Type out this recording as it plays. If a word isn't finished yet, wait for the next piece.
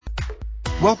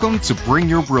Welcome to Bring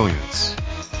Your Brilliance.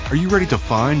 Are you ready to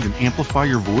find and amplify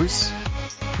your voice?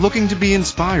 Looking to be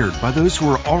inspired by those who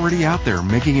are already out there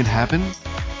making it happen?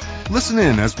 Listen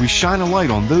in as we shine a light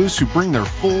on those who bring their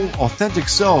full, authentic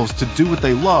selves to do what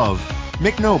they love,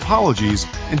 make no apologies,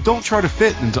 and don't try to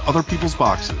fit into other people's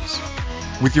boxes.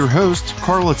 With your host,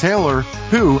 Carla Taylor,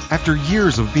 who, after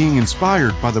years of being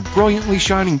inspired by the brilliantly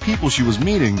shining people she was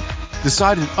meeting,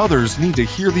 decided others need to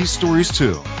hear these stories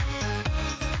too.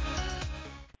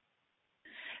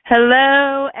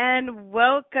 Hello and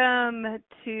welcome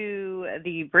to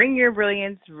the Bring Your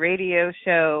Brilliance radio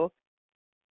show.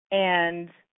 And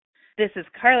this is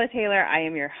Carla Taylor. I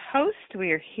am your host.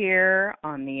 We are here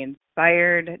on the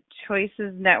Inspired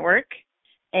Choices Network.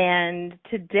 And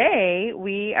today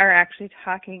we are actually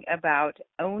talking about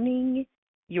owning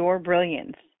your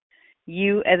brilliance,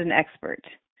 you as an expert.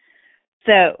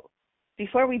 So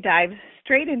before we dive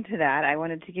straight into that, I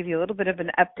wanted to give you a little bit of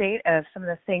an update of some of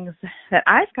the things that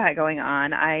I've got going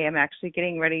on. I am actually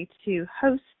getting ready to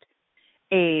host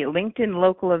a LinkedIn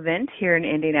local event here in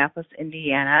Indianapolis,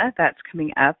 Indiana. That's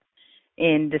coming up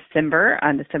in December,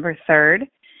 on December 3rd.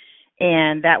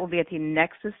 And that will be at the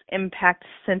Nexus Impact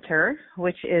Center,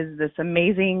 which is this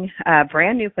amazing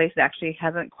brand new place that actually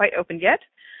hasn't quite opened yet,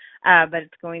 but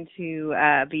it's going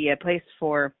to be a place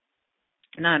for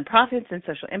nonprofits and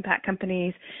social impact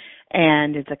companies,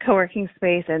 and it's a co-working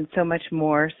space and so much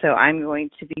more. So I'm going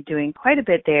to be doing quite a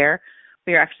bit there.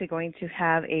 We are actually going to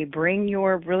have a Bring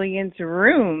Your Brilliance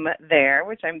room there,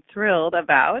 which I'm thrilled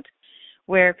about,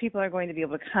 where people are going to be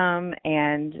able to come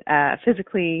and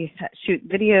physically shoot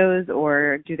videos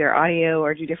or do their audio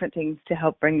or do different things to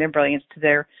help bring their brilliance to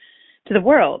the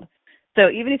world. So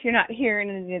even if you're not here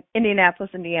in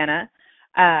Indianapolis, Indiana,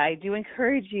 I do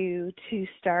encourage you to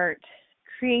start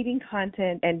creating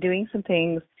content and doing some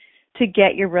things to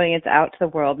get your brilliance out to the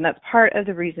world. And that's part of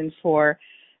the reason for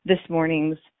this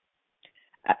morning's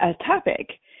topic.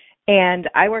 And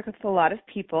I work with a lot of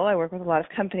people. I work with a lot of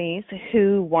companies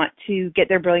who want to get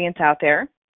their brilliance out there.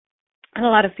 And a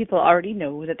lot of people already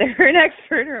know that they're an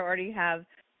expert or already have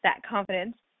that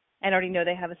confidence and already know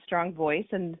they have a strong voice.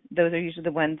 And those are usually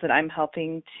the ones that I'm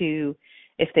helping to,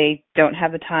 if they don't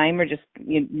have the time or just,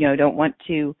 don't want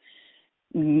to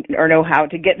or know how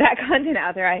to get that content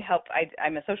out there,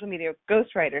 I'm a social media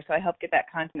ghostwriter, so I help get that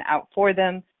content out for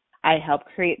them. I help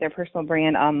create their personal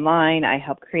brand online. I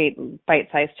help create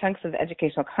bite-sized chunks of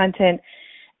educational content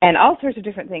and all sorts of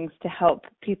different things to help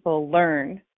people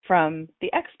learn from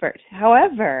the expert.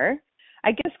 However,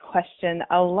 I get this question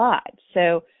a lot.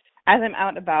 So as I'm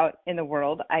out and about in the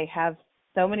world, I have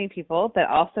so many people that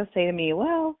also say to me,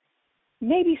 well,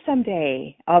 maybe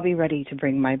someday I'll be ready to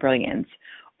bring my brilliance.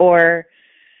 Or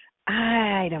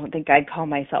I don't think I'd call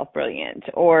myself brilliant.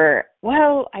 Or,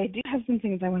 well, I do have some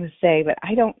things I want to say, but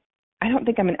I don't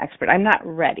think I'm an expert. I'm not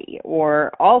ready.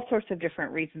 Or all sorts of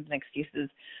different reasons and excuses.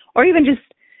 Or even just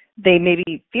they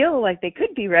maybe feel like they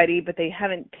could be ready, but they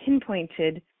haven't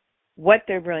pinpointed what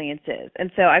their brilliance is.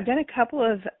 And so I've done a couple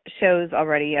of shows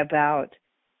already about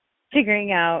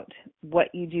figuring out what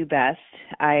you do best.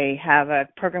 I have a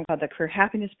program called the Career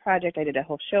Happiness Project. I did a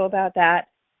whole show about that.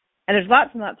 And there's lots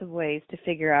and lots of ways to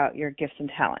figure out your gifts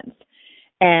and talents.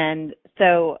 And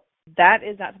so that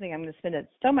is not something I'm going to spend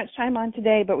so much time on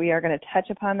today, but we are going to touch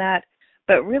upon that.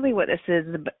 But really what this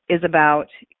is about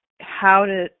how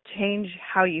to change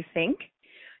how you think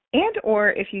and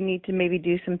or if you need to maybe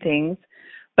do some things.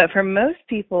 But for most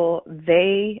people,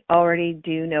 they already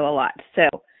do know a lot. So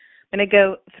I'm going to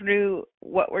go through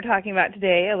what we're talking about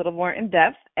today a little more in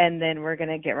depth, and then we're going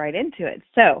to get right into it.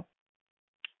 So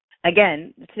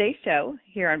again, today's show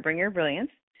here on Bring Your Brilliance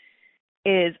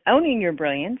is owning your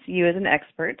brilliance, you as an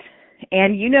expert.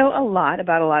 And you know a lot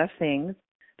about a lot of things,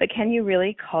 but can you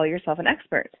really call yourself an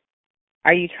expert?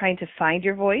 Are you trying to find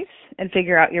your voice and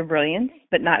figure out your brilliance,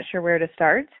 but not sure where to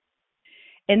start?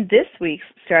 In this week's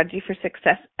Strategy for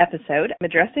Success episode, I'm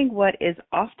addressing what is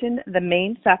often the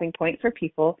main stopping point for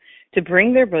people to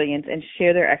bring their brilliance and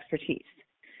share their expertise.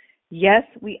 Yes,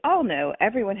 we all know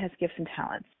everyone has gifts and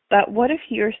talents. But what if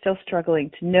you're still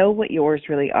struggling to know what yours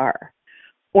really are,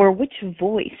 or which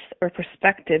voice or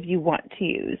perspective you want to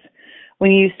use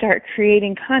when you start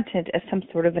creating content as some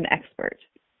sort of an expert?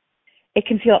 It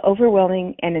can feel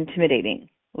overwhelming and intimidating,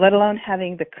 let alone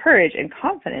having the courage and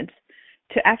confidence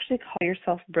to actually call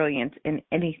yourself brilliant in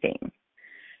anything.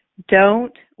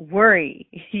 Don't worry,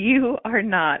 you are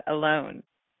not alone.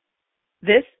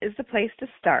 This is the place to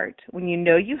start when you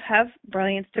know you have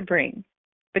brilliance to bring,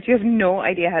 but you have no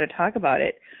idea how to talk about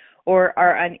it or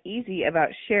are uneasy about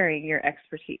sharing your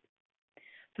expertise.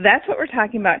 So that's what we're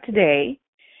talking about today.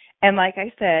 And like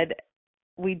I said,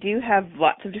 we do have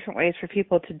lots of different ways for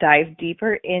people to dive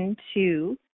deeper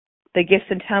into the gifts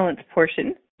and talents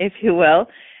portion, if you will,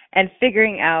 and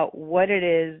figuring out what it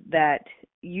is that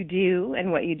you do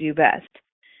and what you do best.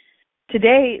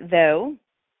 Today, though,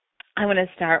 I want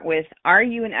to start with, are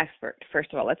you an expert?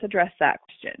 First of all, let's address that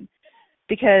question.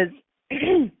 Because,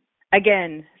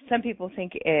 again, some people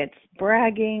think it's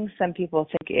bragging. Some people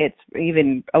think it's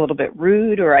even a little bit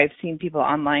rude, or I've seen people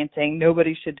online saying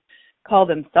nobody should call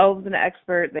themselves an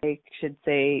expert. They should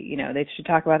say, they should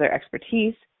talk about their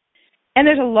expertise. And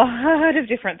there's a lot of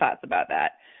different thoughts about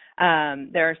that.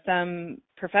 There are some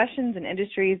professions and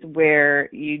industries where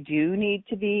you do need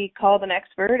to be called an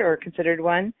expert or considered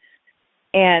one.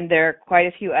 And there are quite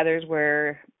a few others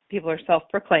where people are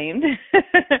self-proclaimed.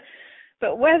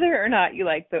 But whether or not you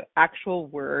like the actual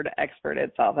word expert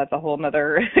itself, that's a whole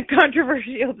nother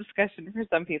controversial discussion for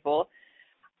some people.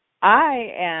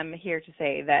 I am here to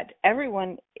say that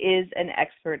everyone is an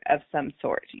expert of some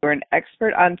sort. You're an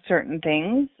expert on certain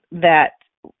things that,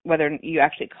 whether you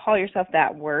actually call yourself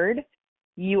that word,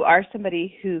 you are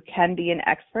somebody who can be an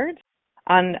expert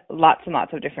on lots and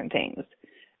lots of different things.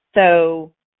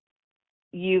 So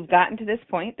you've gotten to this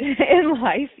point in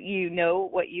life, you know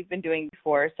what you've been doing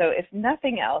before. So if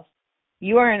nothing else,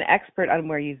 you are an expert on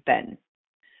where you've been.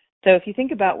 So if you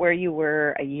think about where you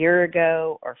were a year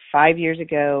ago or 5 years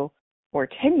ago or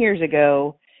 10 years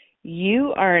ago,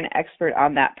 you are an expert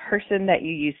on that person that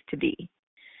you used to be.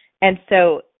 And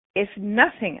so if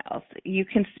nothing else, you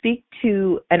can speak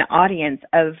to an audience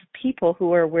of people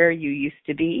who are where you used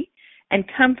to be and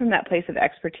come from that place of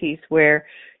expertise where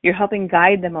you're helping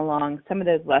guide them along some of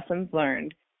those lessons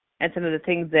learned and some of the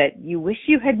things that you wish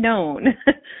you had known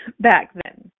back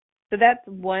then. So that's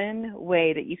one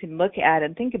way that you can look at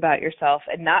and think about yourself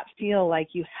and not feel like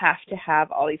you have to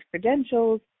have all these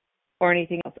credentials or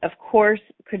anything else. Of course,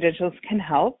 credentials can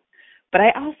help, but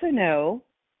I also know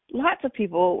lots of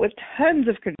people with tons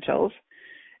of credentials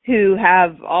who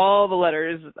have all the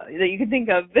letters that you can think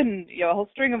of and a whole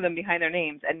string of them behind their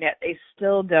names, and yet they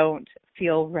still don't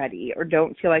feel ready or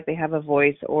don't feel like they have a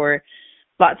voice, or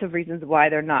lots of reasons why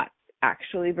they're not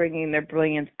actually bringing their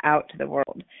brilliance out to the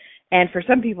world. And for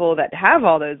some people that have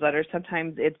all those letters,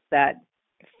 sometimes it's that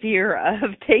fear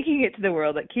of taking it to the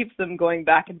world that keeps them going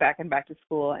back and back and back to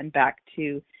school and back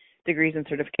to degrees and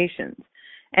certifications.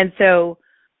 And so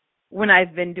when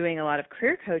I've been doing a lot of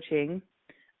career coaching,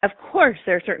 of course,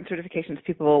 there are certain certifications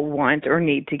people want or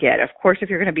need to get. Of course, if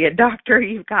you're going to be a doctor,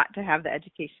 you've got to have the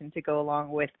education to go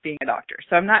along with being a doctor.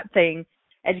 So I'm not saying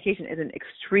education isn't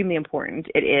extremely important.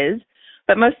 It is.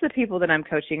 But most of the people that I'm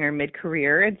coaching are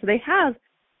mid-career, and so they have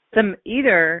some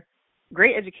either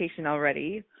great education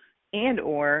already and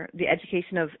or the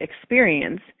education of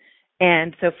experience.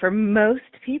 And so for most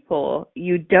people,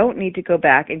 you don't need to go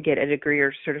back and get a degree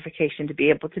or certification to be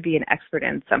able to be an expert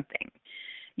in something.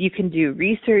 You can do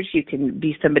research. You can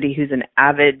be somebody who's an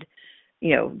avid,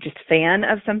 just fan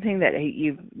of something that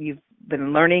you've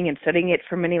been learning and studying it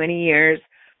for many, many years,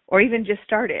 or even just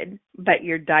started, but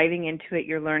you're diving into it,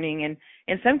 you're learning. And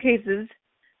in some cases,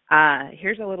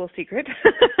 here's a little secret.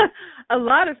 A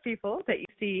lot of people that you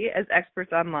see as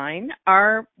experts online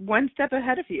are one step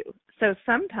ahead of you. So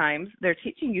sometimes they're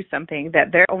teaching you something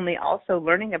that they're only also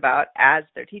learning about as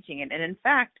they're teaching it. And in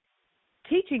fact,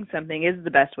 teaching something is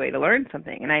the best way to learn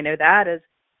something. And I know that as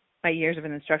my years of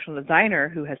an instructional designer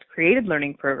who has created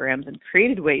learning programs and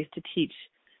created ways to teach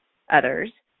others,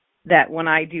 that when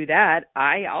I do that,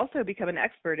 I also become an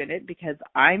expert in it because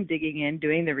I'm digging in,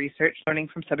 doing the research, learning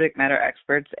from subject matter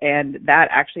experts, and that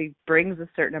actually brings a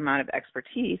certain amount of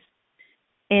expertise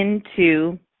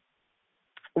into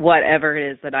whatever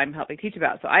it is that I'm helping teach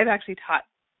about. So I've actually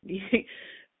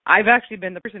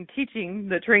been the person teaching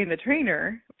the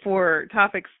trainer for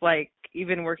topics like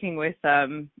even working with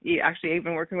a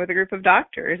group of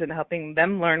doctors and helping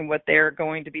them learn what they're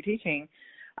going to be teaching.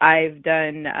 I've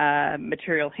done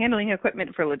material handling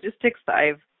equipment for logistics.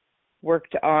 I've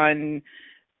worked on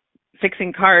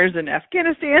fixing cars in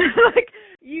Afghanistan. Like,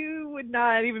 you would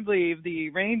not even believe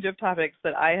the range of topics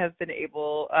that I have been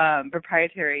able,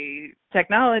 proprietary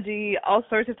technology, all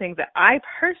sorts of things that I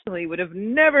personally would have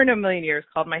never in a million years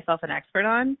called myself an expert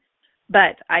on.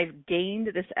 But I've gained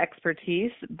this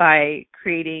expertise by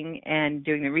creating and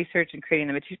doing the research and creating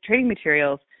the training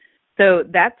materials. So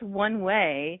that's one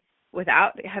way,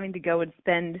 without having to go and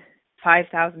spend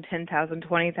 $5,000, $10,000,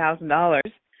 $20,000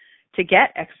 to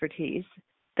get expertise,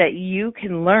 that you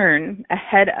can learn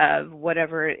ahead of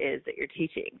whatever it is that you're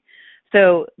teaching.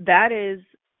 So that is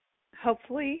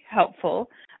hopefully helpful.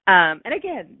 And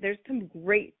again, there's some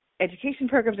great education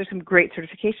programs. There's some great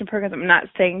certification programs. I'm not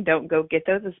saying don't go get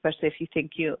those, especially if you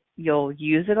think you'll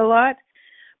use it a lot.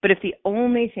 But if the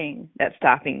only thing that's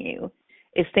stopping you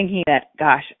is thinking that,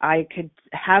 gosh, I could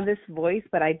have this voice,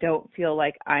 but I don't feel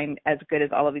like I'm as good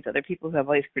as all of these other people who have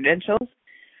all these credentials,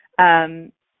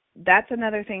 that's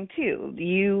another thing too.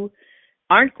 You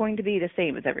aren't going to be the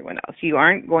same as everyone else. You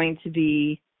aren't going to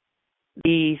be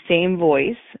the same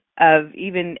voice of,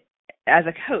 even as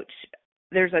a coach.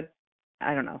 There's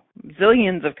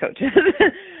zillions of coaches,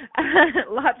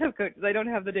 lots of coaches. I don't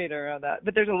have the data around that,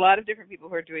 but there's a lot of different people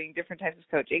who are doing different types of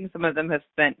coaching. Some of them have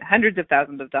spent hundreds of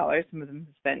thousands of dollars. Some of them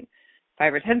have spent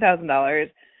 $5,000 or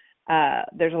 $10,000.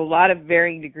 There's a lot of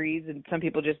varying degrees, and some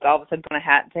people just all of a sudden put on a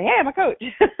hat and say, "Hey, I'm a coach."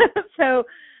 So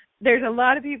there's a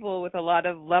lot of people with a lot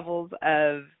of levels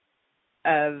of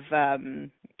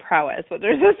prowess. What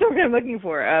there's this word I'm looking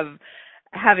for, of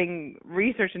having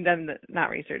researched and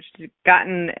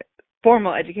gotten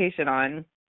formal education on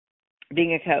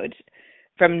being a coach,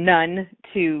 from none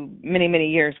to many, many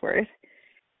years worth.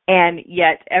 And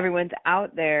yet everyone's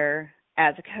out there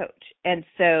as a coach. And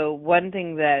so one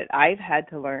thing that I've had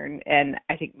to learn, and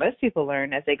I think most people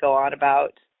learn as they go on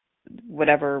about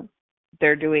whatever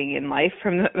they're doing in life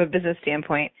from a business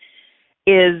standpoint,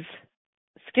 is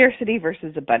scarcity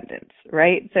versus abundance,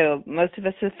 right? So most of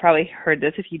us have probably heard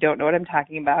this. If you don't know what I'm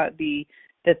talking about, the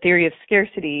theory of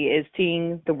scarcity is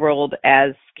seeing the world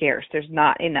as scarce. There's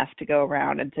not enough to go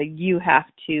around, and so you have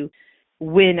to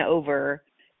win over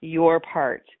your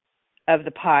part of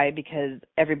the pie because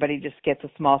everybody just gets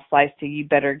a small slice, so you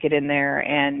better get in there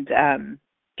and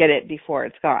get it before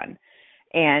it's gone.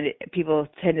 And people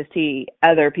tend to see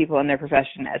other people in their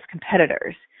profession as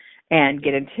competitors and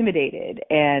get intimidated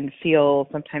and feel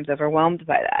sometimes overwhelmed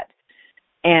by that.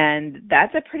 And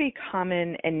that's a pretty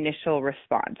common initial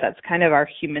response. That's kind of our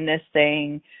humanness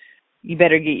saying, you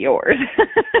better get yours.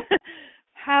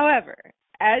 However,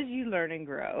 as you learn and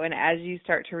grow, and as you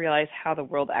start to realize how the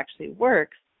world actually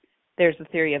works, there's the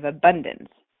theory of abundance,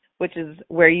 which is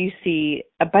where you see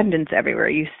abundance everywhere.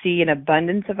 You see an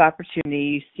abundance of opportunity.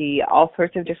 You see all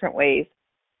sorts of different ways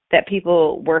that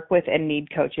people work with and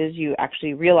need coaches. You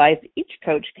actually realize each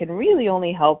coach can really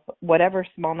only help whatever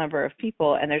small number of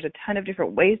people, and there's a ton of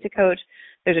different ways to coach.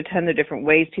 There's a ton of different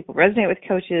ways people resonate with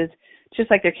coaches,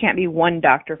 just like there can't be one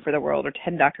doctor for the world or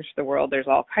 10 doctors for the world. There's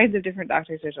all kinds of different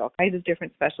doctors. There's all kinds of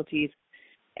different specialties,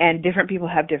 and different people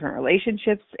have different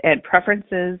relationships and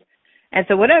preferences. And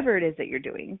so whatever it is that you're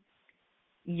doing,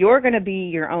 you're going to be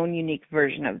your own unique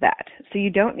version of that. So you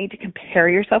don't need to compare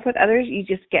yourself with others. You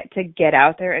just get to get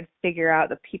out there and figure out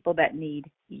the people that need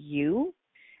you.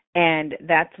 And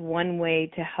that's one way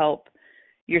to help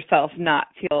yourself not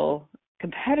feel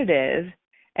competitive.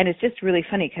 And it's just really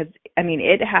funny because, I mean,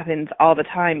 it happens all the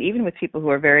time, even with people who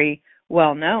are very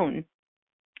well known.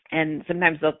 And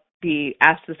sometimes they'll be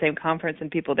asked to the same conference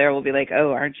and people there will be like,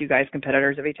 "Oh, aren't you guys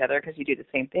competitors of each other because you do the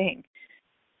same thing?"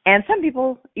 And some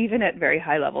people, even at very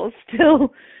high levels,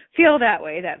 still feel that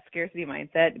way, that scarcity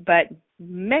mindset. But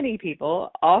many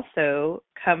people also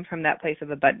come from that place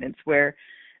of abundance where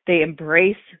they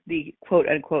embrace the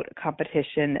quote-unquote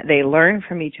competition. They learn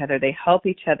from each other. They help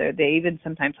each other. They even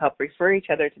sometimes help refer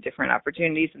each other to different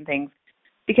opportunities and things,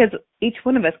 because each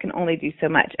one of us can only do so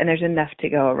much, and there's enough to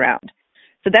go around.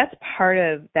 So that's part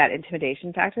of that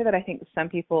intimidation factor that I think some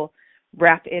people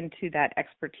wrap into that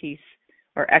expertise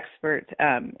or expert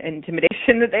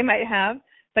intimidation that they might have.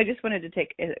 So I just wanted to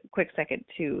take a quick second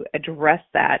to address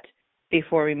that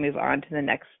before we move on to the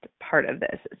next part of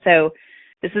this. So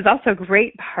this is also a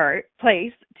great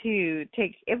place to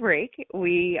take a break.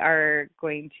 We are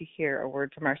going to hear a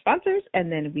word from our sponsors, and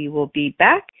then we will be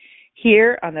back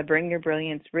here on the Bring Your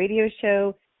Brilliance radio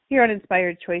show here on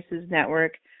Inspired Choices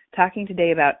Network, talking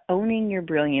today about owning your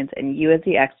brilliance and you as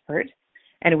the expert,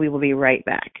 and we will be right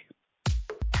back.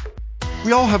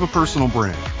 We all have a personal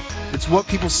brand. It's what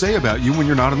people say about you when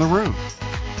you're not in the room.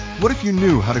 What if you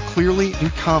knew how to clearly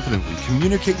and confidently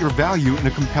communicate your value in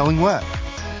a compelling way?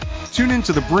 Tune in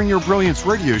to the Bring Your Brilliance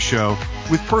radio show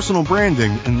with personal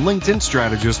branding and LinkedIn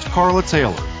strategist Carla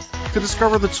Taylor to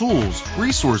discover the tools,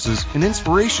 resources, and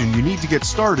inspiration you need to get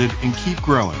started and keep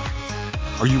growing.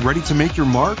 Are you ready to make your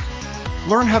mark?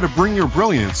 Learn how to bring your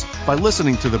brilliance by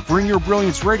listening to the Bring Your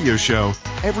Brilliance radio show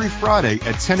every Friday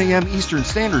at 10 a.m. Eastern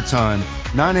Standard Time,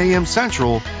 9 a.m.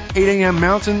 Central, 8 a.m.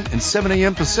 Mountain, and 7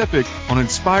 a.m. Pacific on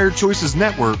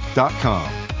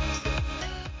InspiredChoicesNetwork.com.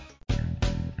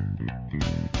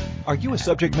 Are you a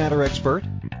subject matter expert?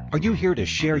 Are you here to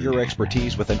share your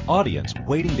expertise with an audience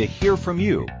waiting to hear from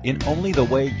you in only the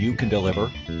way you can deliver?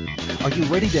 Are you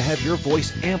ready to have your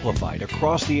voice amplified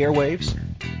across the airwaves?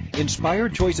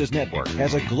 Inspired Choices Network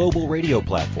has a global radio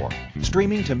platform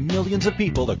streaming to millions of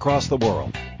people across the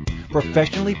world.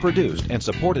 Professionally produced and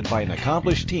supported by an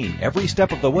accomplished team every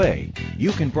step of the way,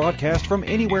 you can broadcast from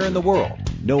anywhere in the world,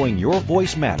 knowing your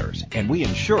voice matters, and we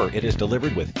ensure it is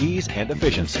delivered with ease and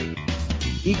efficiency.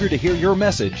 Eager to hear your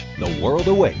message, the world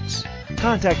awaits.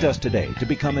 Contact us today to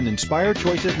become an Inspired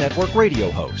Choices Network radio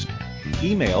host.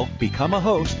 Email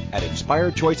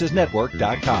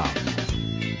becomeahost@inspiredchoicesnetwork.com.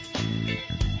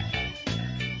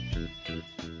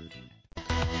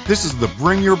 This is the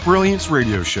Bring Your Brilliance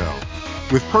radio show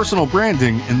with personal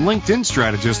branding and LinkedIn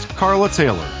strategist Carla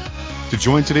Taylor. To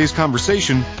join today's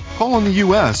conversation, call in the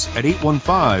U.S. at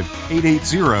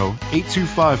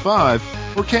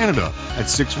 815-880-8255 or Canada at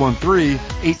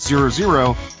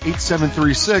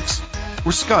 613-800-8736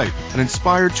 or Skype at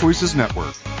Inspired Choices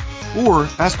Network. Or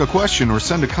ask a question or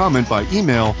send a comment by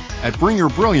email at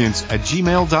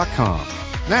bringyourbrilliance@gmail.com.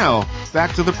 Now,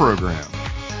 back to the program.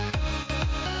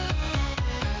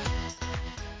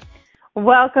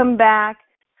 Welcome back.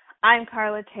 I'm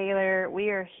Carla Taylor. We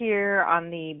are here on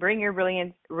the Bring Your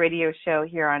Brilliance radio show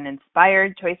here on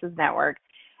Inspired Choices Network.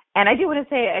 And I do want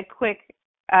to say a quick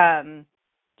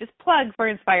just plug for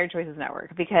Inspired Choices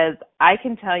Network, because I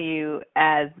can tell you,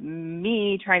 as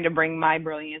me trying to bring my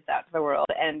brilliance out to the world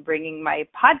and bringing my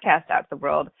podcast out to the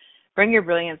world, Bring Your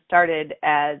Brilliance started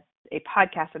as a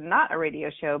podcast and not a radio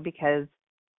show, because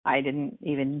I didn't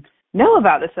even know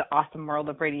about this awesome world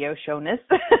of radio showness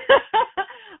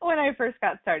when I first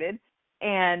got started.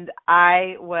 And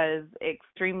I was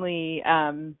extremely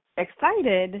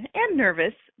excited and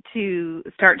nervous to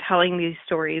start telling these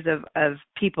stories of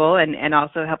people and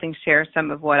also helping share some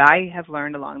of what I have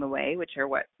learned along the way, which are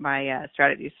what my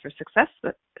strategies for success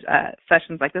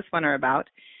sessions like this one are about.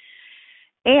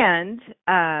 And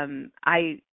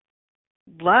I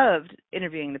loved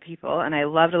interviewing the people, and I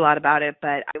loved a lot about it,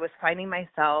 but I was finding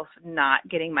myself not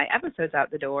getting my episodes out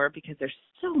the door because there's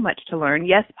so much to learn.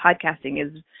 Yes, podcasting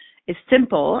is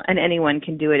simple and anyone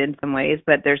can do it in some ways,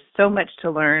 but there's so much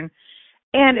to learn,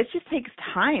 and it just takes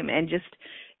time and just,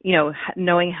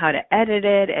 knowing how to edit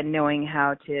it and knowing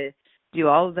how to do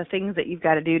all of the things that you've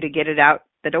got to do to get it out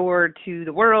the door to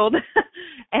the world.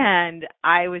 And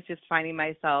I was just finding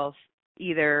myself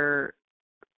either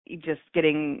just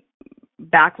getting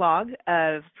backlog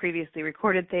of previously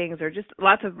recorded things, or just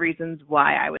lots of reasons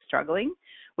why I was struggling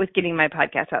with getting my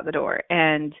podcast out the door.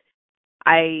 And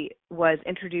I was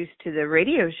introduced to the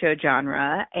radio show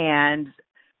genre, and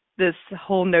this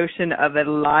whole notion of a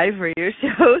live radio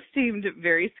show seemed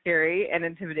very scary and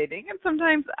intimidating. And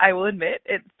sometimes, I will admit,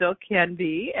 it still can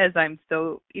be, as I'm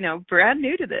still, brand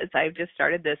new to this. I've just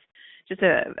started this just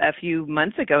a few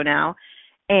months ago now.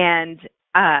 And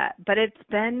but it's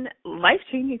been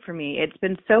life-changing for me. It's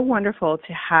been so wonderful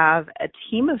to have a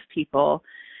team of people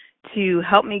to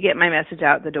help me get my message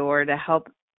out the door, to help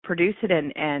produce it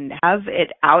and have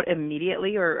it out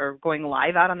immediately or going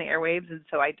live out on the airwaves. And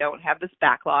so I don't have this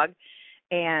backlog,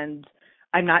 and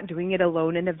I'm not doing it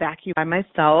alone in a vacuum by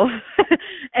myself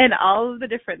and all of the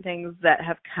different things that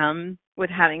have come with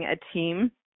having a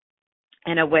team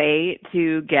and a way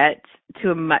to get to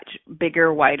a much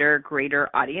bigger, wider, greater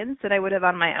audience than I would have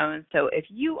on my own. So if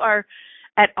you are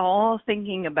at all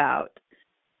thinking about,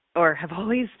 or have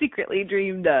always secretly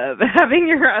dreamed of, having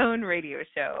your own radio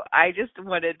show, I just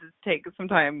wanted to take some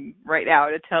time right now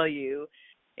to tell you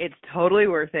it's totally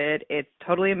worth it. It's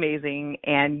totally amazing,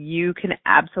 and you can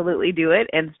absolutely do it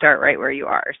and start right where you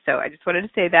are. So I just wanted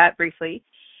to say that briefly.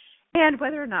 And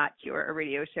whether or not you're a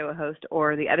radio show host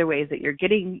or the other ways that you're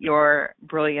getting your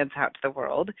brilliance out to the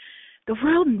world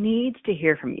needs to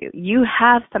hear from you. You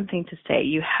have something to say.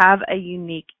 You have a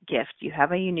unique gift. You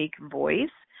have a unique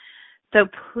voice. So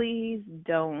please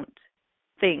don't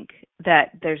think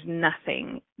that there's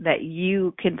nothing that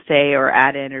you can say or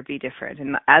add in or be different.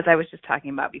 And as I was just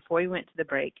talking about before we went to the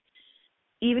break,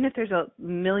 even if there's a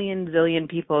million zillion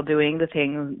people doing the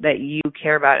things that you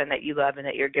care about and that you love and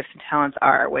that your gifts and talents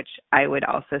are, which I would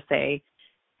also say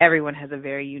everyone has a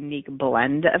very unique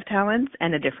blend of talents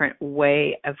and a different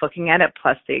way of looking at it,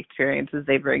 plus the experiences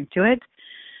they bring to it.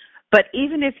 But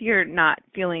even if you're not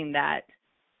feeling that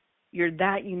you're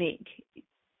that unique,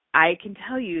 I can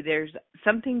tell you there's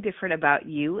something different about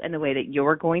you and the way that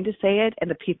you're going to say it and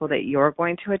the people that you're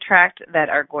going to attract that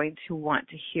are going to want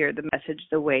to hear the message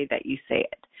the way that you say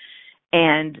it.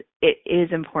 And it is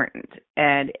important,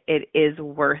 and it is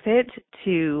worth it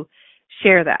to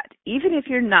share that, even if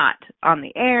you're not on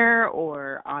the air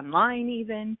or online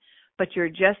even, but you're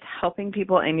just helping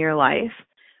people in your life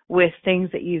with things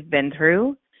that you've been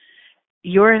through.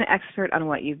 You're an expert on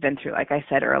what you've been through, like I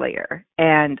said earlier,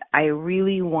 and I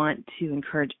really want to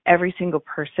encourage every single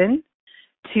person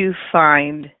to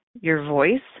find your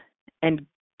voice and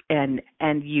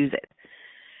use it.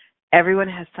 everyone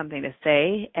has something to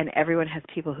say, and everyone has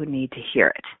people who need to hear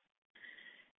it.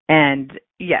 And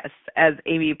yes, as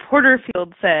Amy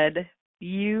Porterfield said,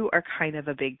 you are kind of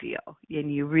a big deal,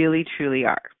 and you really, truly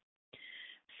are.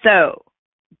 So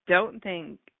don't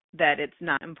think that it's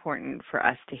not important for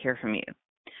us to hear from you.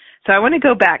 So I want to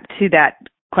go back to that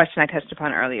question I touched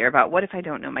upon earlier about what if I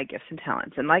don't know my gifts and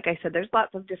talents? And like I said, there's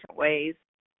lots of different ways.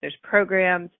 There's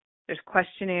programs, there's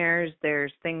questionnaires,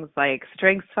 there's things like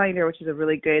StrengthsFinder, which is a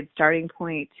really good starting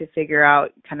point to figure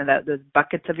out kind of those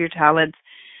buckets of your talents.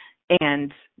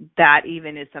 And that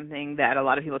even is something that a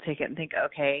lot of people take it and think,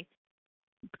 okay,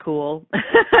 cool.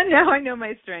 Now I know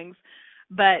my strengths.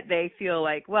 But they feel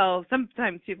like, well,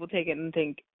 sometimes people take it and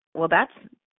think, well, that's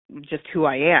just who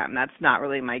I am. That's not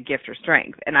really my gift or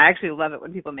strength. And I actually love it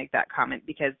when people make that comment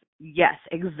because, yes,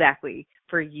 exactly.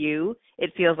 For you,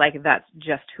 it feels like that's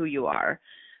just who you are.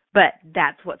 But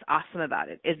that's what's awesome about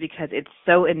it is because it's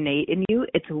so innate in you.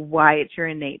 It's why it's your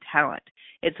innate talent.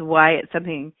 It's why it's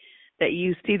something that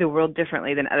you see the world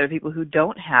differently than other people who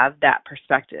don't have that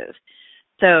perspective.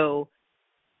 So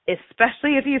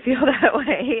especially if you feel that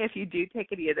way, if you do take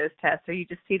any of those tests or you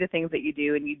just see the things that you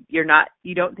do and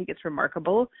you don't think it's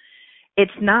remarkable,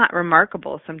 it's not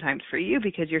remarkable sometimes for you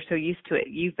because you're so used to it.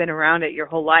 You've been around it your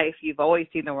whole life. You've always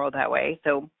seen the world that way.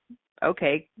 So,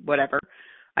 okay, whatever.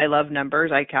 I love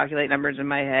numbers. I calculate numbers in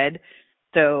my head.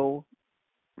 So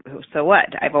what?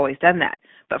 I've always done that.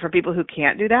 But for people who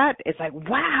can't do that, it's like,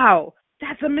 wow,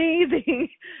 that's amazing.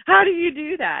 How do you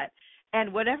do that?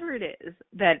 And whatever it is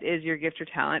that is your gift or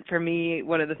talent, for me,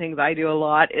 one of the things I do a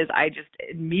lot is I just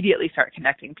immediately start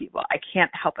connecting people. I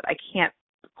can't help it. I can't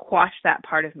quash that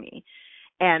part of me.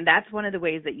 And that's one of the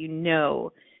ways that you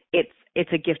know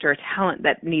it's a gift or a talent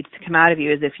that needs to come out of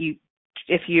you is if you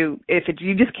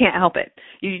just can't help it.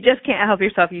 You just can't help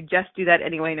yourself. You just do that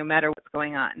anyway, no matter what's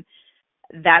going on.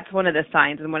 That's one of the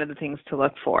signs and one of the things to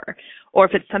look for. Or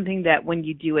if it's something that when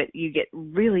you do it, you get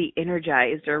really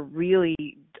energized or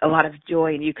really a lot of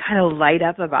joy and you kind of light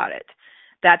up about it.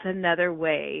 That's another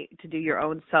way to do your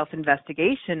own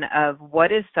self-investigation of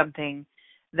what is something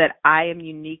that I am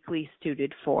uniquely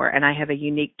suited for and I have a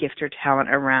unique gift or talent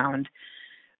around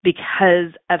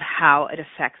because of how it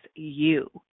affects you.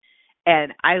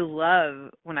 And I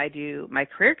love when I do my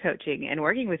career coaching and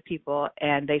working with people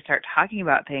and they start talking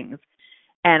about things.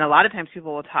 And a lot of times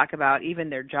people will talk about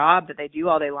even their job that they do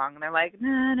all day long. And they're like,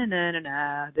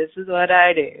 no, this is what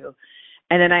I do.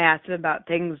 And then I ask them about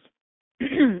things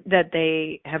that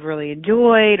they have really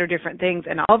enjoyed or different things.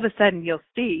 And all of a sudden you'll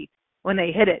see when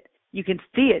they hit it, you can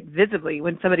see it visibly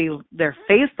when their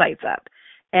face lights up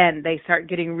and they start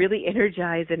getting really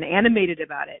energized and animated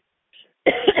about it.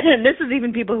 And this is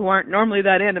even people who aren't normally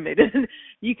that animated.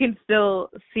 You can still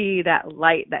see that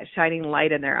light, that shining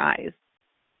light in their eyes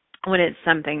when it's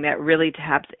something that really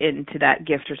taps into that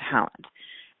gift or talent.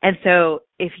 And so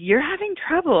if you're having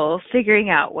trouble figuring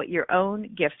out what your own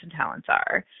gifts and talents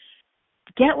are,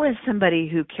 get with somebody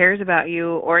who cares about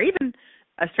you or even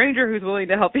a stranger who's willing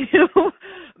to help you.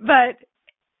 But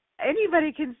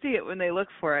anybody can see it when they look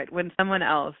for it, when someone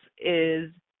else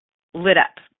is lit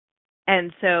up.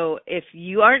 And so if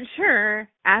you aren't sure,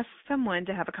 ask someone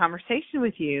to have a conversation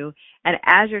with you. And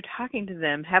as you're talking to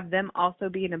them, have them also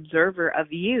be an observer of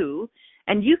you.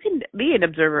 And you can be an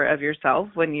observer of yourself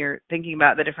when you're thinking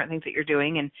about the different things that you're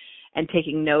doing and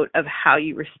taking note of how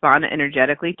you respond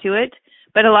energetically to it.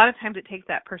 But a lot of times it takes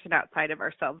that person outside of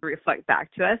ourselves to reflect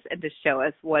back to us and to show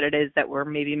us what it is that we're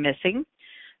maybe missing.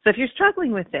 So if you're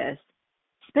struggling with this,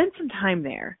 spend some time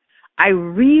there. I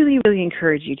really, really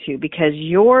encourage you to because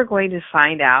you're going to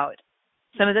find out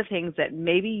some of the things that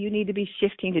maybe you need to be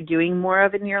shifting to doing more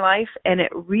of in your life, and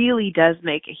it really does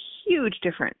make a huge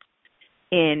difference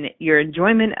in your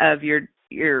enjoyment of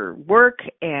your work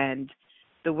and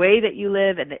the way that you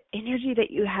live and the energy that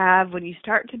you have when you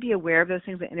start to be aware of those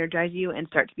things that energize you and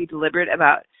start to be deliberate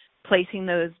about placing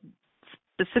those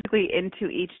specifically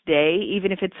into each day,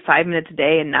 even if it's 5 minutes a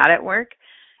day and not at work.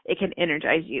 It can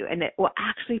energize you, and it will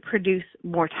actually produce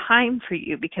more time for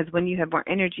you because when you have more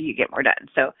energy, you get more done.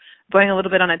 So going a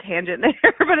little bit on a tangent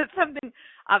there, but it's something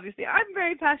obviously I'm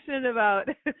very passionate about,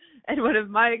 and one of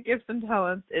my gifts and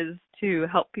talents is to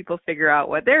help people figure out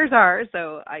what theirs are,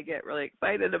 so I get really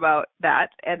excited about that,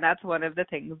 and that's one of the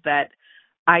things that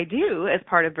I do as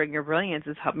part of Bring Your Brilliance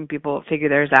is helping people figure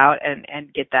theirs out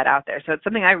and get that out there. So it's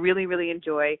something I really, really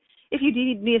enjoy. If you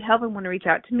do need help and want to reach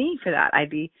out to me for that,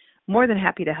 I'd be more than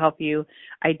happy to help you.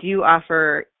 I do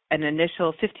offer an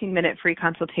initial 15-minute free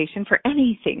consultation for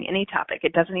anything, any topic.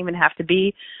 It doesn't even have to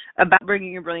be about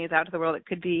bringing your brilliance out to the world. It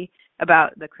could be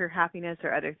about the career happiness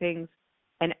or other things.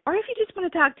 Or if you just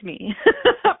want to talk to me,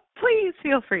 please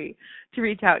feel free to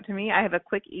reach out to me. I have a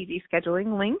quick, easy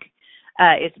scheduling link.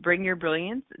 It's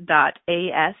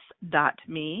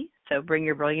bringyourbrilliance.as.me. So bring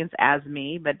your brilliance as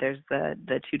me, but there's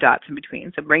the 2 dots in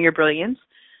between. So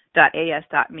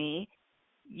bringyourbrilliance.as.me.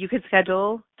 You could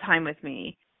schedule time with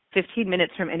me, 15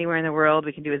 minutes from anywhere in the world.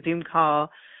 We can do a Zoom call.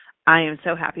 I am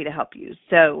so happy to help you.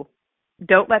 So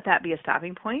don't let that be a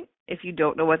stopping point. If you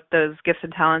don't know what those gifts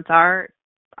and talents are,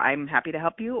 I'm happy to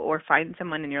help you, or find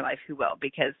someone in your life who will,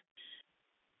 because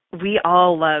we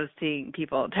all love seeing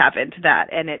people tap into that,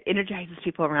 and it energizes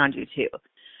people around you too.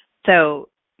 So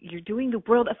you're doing the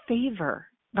world a favor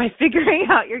by figuring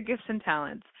out your gifts and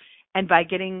talents, and by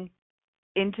getting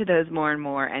into those more and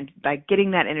more, and by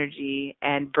getting that energy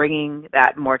and bringing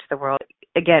that more to the world.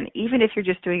 Again, even if you're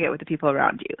just doing it with the people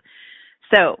around you.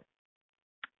 So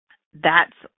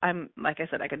like I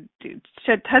said, I could do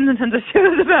tons and tons of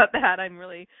shows about that. I'm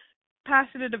really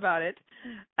passionate about it.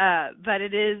 But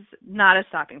it is not a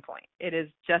stopping point. It is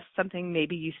just something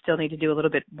maybe you still need to do a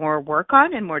little bit more work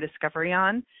on and more discovery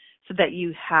on, so that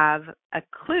you have a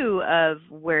clue of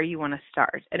where you want to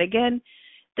start. And again,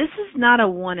 this is not a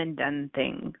one and done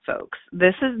thing, folks.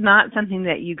 This is not something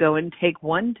that you go and take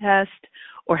one test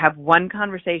or have one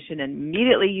conversation and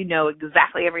immediately you know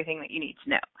exactly everything that you need to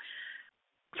know.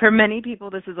 For many people,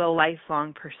 this is a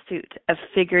lifelong pursuit of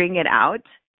figuring it out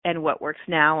and what works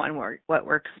now and what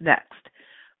works next.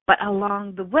 But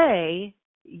along the way,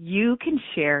 you can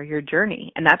share your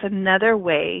journey. And that's another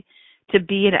way to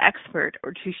be an expert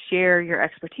or to share your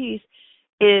expertise,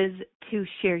 is to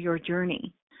share your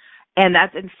journey. And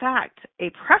that's, in fact,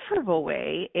 a preferable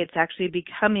way. It's actually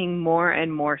becoming more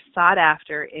and more sought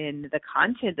after in the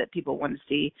content that people want to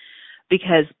see,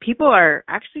 because people are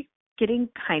actually getting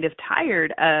kind of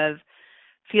tired of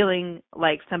feeling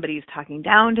like somebody's talking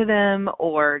down to them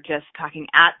or just talking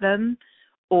at them,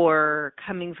 or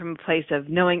coming from a place of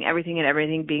knowing everything and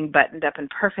everything being buttoned up and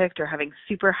perfect, or having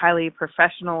super highly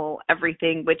professional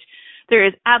everything, which there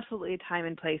is absolutely a time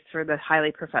and place for the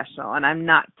highly professional. And I'm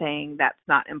not saying that's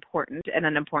not important and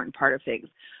an important part of things.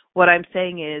 What I'm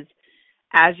saying is,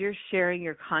 as you're sharing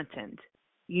your content,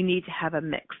 you need to have a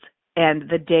mix. And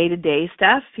the day-to-day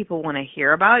stuff people want to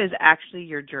hear about is actually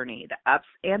your journey, the ups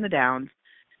and the downs.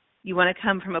 You want to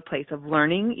come from a place of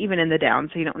learning, even in the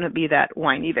downs, so you don't want to be that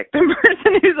whiny victim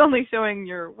person who's only showing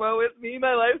your, woe is me,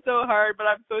 my life's so hard, but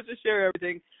I'm supposed to share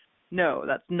everything. No,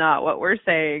 that's not what we're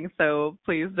saying, so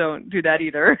please don't do that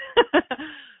either.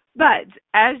 But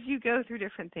as you go through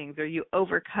different things, or you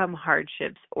overcome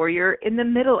hardships, or you're in the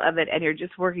middle of it and you're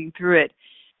just working through it,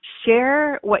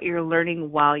 share what you're learning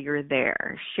while you're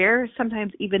there. Share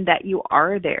sometimes even that you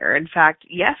are there. In fact,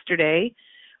 yesterday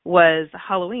was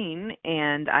Halloween,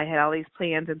 and I had all these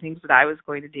plans and things that I was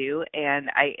going to do, and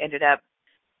I ended up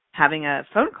having a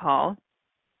phone call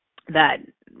that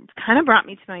kind of brought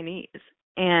me to my knees.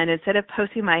 And instead of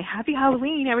posting my happy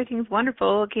Halloween, everything's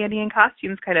wonderful, candy and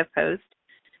costumes kind of post,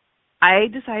 I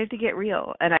decided to get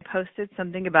real, and I posted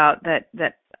something about that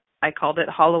I called it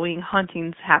Halloween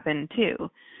hauntings happen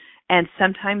too. And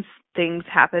sometimes things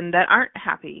happen that aren't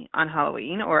happy on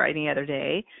Halloween or any other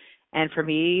day. And for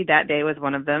me, that day was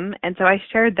one of them. And so I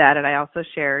shared that, and I also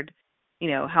shared,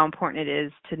 how important it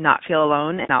is to not feel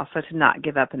alone and also to not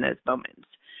give up in those moments.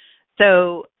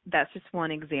 So that's just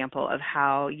one example of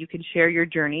how you can share your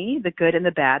journey, the good and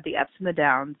the bad, the ups and the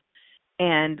downs.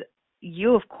 And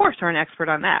you, of course, are an expert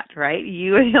on that, right?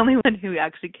 You are the only one who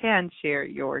actually can share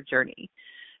your journey.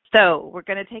 So we're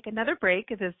going to take another break.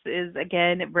 This is,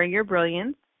 again, Bring Your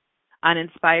Brilliance on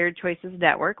Inspired Choices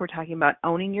Network. We're talking about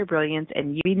owning your brilliance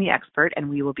and you being the expert, and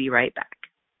we will be right back.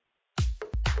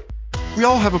 We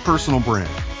all have a personal brand.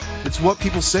 It's what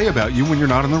people say about you when you're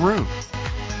not in the room.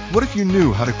 What if you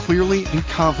knew how to clearly and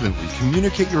confidently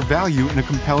communicate your value in a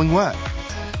compelling way?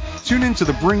 Tune into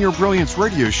the Bring Your Brilliance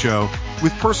radio show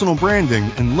with personal branding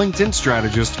and LinkedIn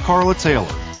strategist Carla Taylor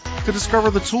to discover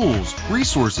the tools,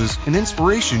 resources, and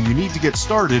inspiration you need to get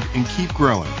started and keep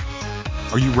growing.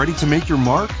 Are you ready to make your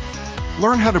mark?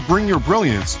 Learn how to bring your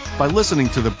brilliance by listening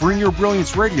to the Bring Your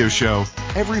Brilliance radio show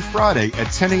every Friday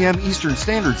at 10 a.m. Eastern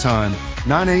Standard Time,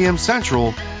 9 a.m.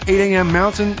 Central, 8 a.m.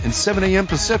 Mountain, and 7 a.m.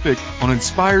 Pacific on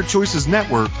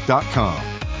InspiredChoicesNetwork.com.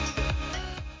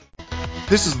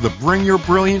 This is the Bring Your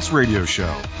Brilliance radio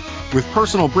show with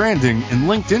personal branding and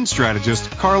LinkedIn strategist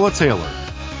Carla Taylor.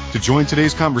 To join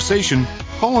today's conversation,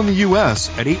 call in the U.S.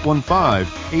 at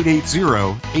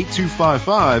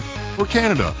 815-880-8255 or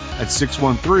Canada at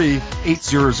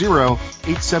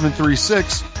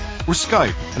 613-800-8736 or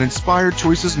Skype at Inspired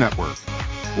Choices Network.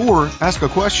 Or ask a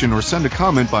question or send a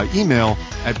comment by email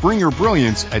at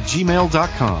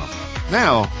bringyourbrilliance@gmail.com.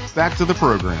 Now, back to the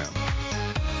program.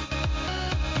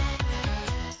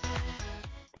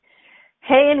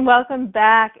 Hey, and welcome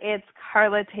back. It's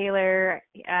Carla Taylor.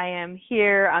 I am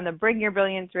here on the Bring Your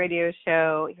Brilliance radio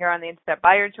show here on the Instead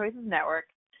by Your Choices Network.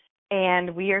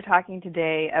 And we are talking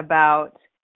today about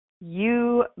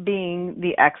you being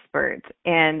the expert.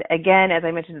 And again, as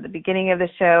I mentioned at the beginning of the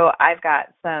show, I've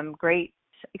got some great,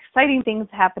 exciting things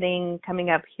happening coming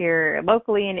up here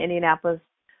locally in Indianapolis,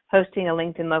 hosting a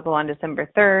LinkedIn Local on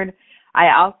December 3rd.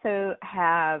 I also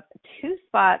have 2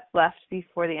 spots left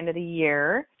before the end of the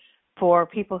year for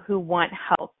people who want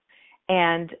help.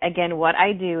 And again, what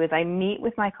I do is I meet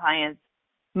with my clients.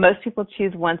 Most people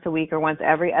choose once a week or once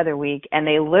every other week, and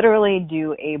they literally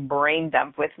do a brain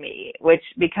dump with me, which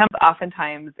becomes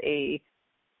oftentimes a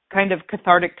kind of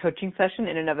cathartic coaching session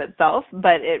in and of itself,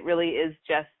 but it really is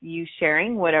just you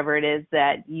sharing whatever it is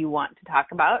that you want to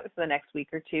talk about for the next week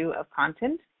or two of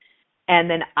content. And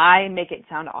then I make it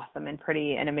sound awesome and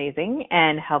pretty and amazing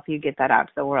and help you get that out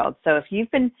to the world. So if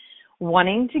you've been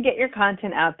wanting to get your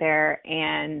content out there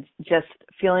and just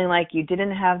feeling like you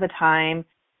didn't have the time,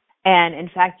 and in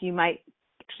fact, you might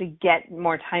actually get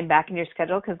more time back in your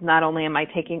schedule because not only am I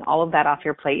taking all of that off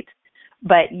your plate,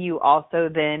 but you also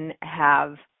then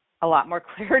have a lot more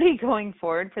clarity going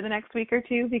forward for the next week or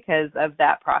two because of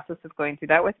that process of going through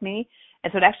that with me.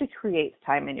 And so it actually creates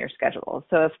time in your schedule.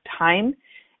 So if time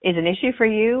is an issue for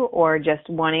you or just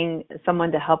wanting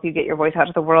someone to help you get your voice out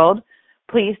to the world,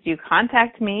 please do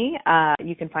contact me.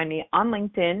 You can find me on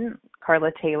LinkedIn,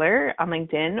 Carla Taylor on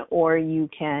LinkedIn, or you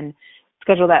can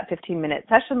schedule that 15-minute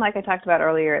session like I talked about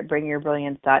earlier at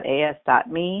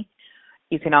bringyourbrilliance.as.me.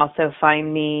 You can also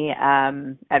find me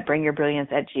at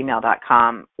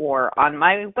bringyourbrilliance@gmail.com or on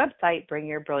my website,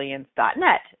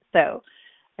 bringyourbrilliance.net. So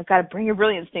I've got a Bring Your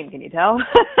Brilliance name, can you tell?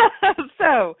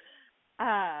 So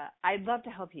I'd love to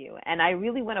help you. And I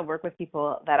really want to work with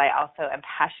people that I also am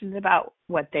passionate about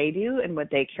what they do and what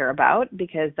they care about,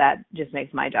 because that just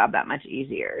makes my job that much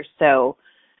easier. So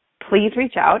please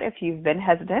reach out if you've been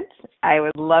hesitant. I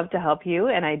would love to help you,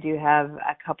 and I do have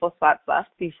a couple spots left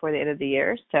before the end of the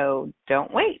year, so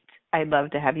don't wait. I'd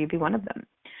love to have you be one of them.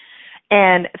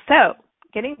 And so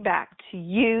getting back to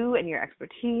you and your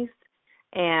expertise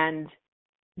and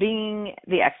being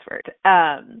the expert.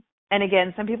 And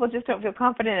again, some people just don't feel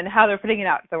confident in how they're putting it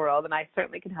out to the world, and I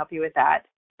certainly can help you with that.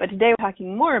 But today we're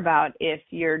talking more about if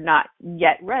you're not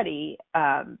yet ready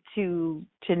to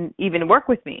even work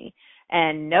with me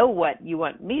and know what you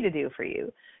want me to do for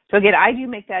you. So again, I do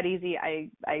make that easy. I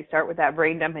start with that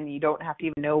brain dump, and you don't have to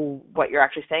even know what you're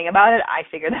actually saying about it. I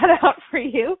figure that out for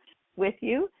you, with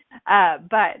you.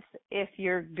 But if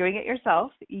you're doing it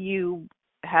yourself, we've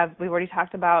already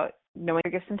talked about knowing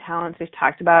your gifts and talents. We've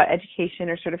talked about education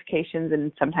or certifications, and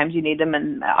sometimes you need them,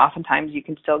 and oftentimes you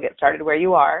can still get started where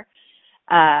you are.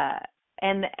 And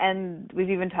we've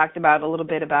even talked about a little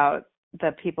bit about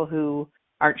the people who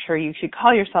aren't sure you should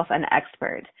call yourself an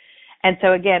expert. And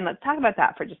so again, let's talk about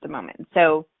that for just a moment.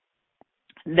 So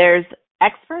there's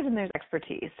expert and there's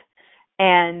expertise.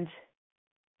 And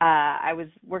I was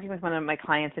working with one of my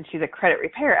clients, and she's a credit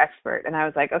repair expert. And I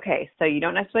was like, okay, so you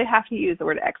don't necessarily have to use the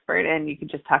word expert, and you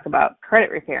could just talk about credit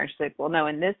repair. And she's like, well, no,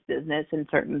 in this business, in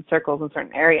certain circles, in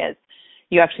certain areas,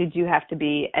 you actually do have to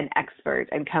be an expert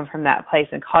and come from that place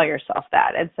and call yourself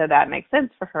that. And so that makes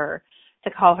sense for her to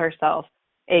call herself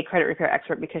a credit repair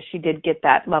expert, because she did get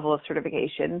that level of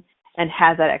certification and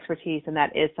has that expertise, and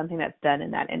that is something that's done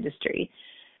in that industry.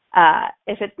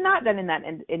 If it's not done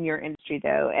in your industry,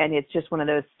 though, and it's just one of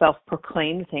those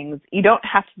self-proclaimed things, you don't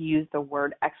have to use the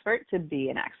word expert to be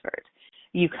an expert.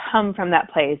 You come from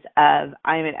that place of,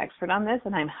 I'm an expert on this,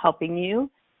 and I'm helping you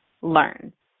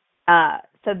learn.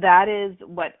 So that is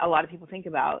what a lot of people think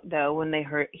about, though, when they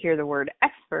hear the word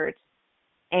expert.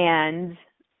 And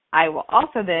I will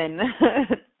also then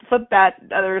flip that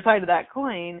other side of that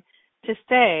coin to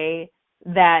say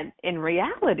that in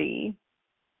reality,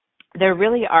 there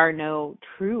really are no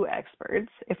true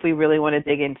experts, if we really want to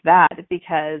dig into that,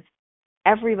 because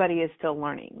everybody is still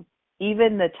learning.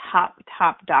 Even the top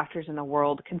doctors in the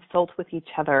world consult with each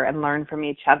other and learn from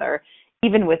each other,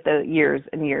 even with the years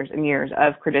and years and years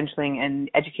of credentialing and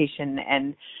education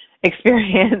and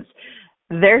experience.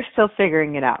 They're still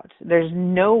figuring it out. There's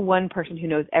no one person who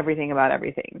knows everything about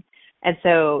everything. And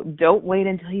so don't wait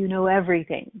until you know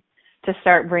everything to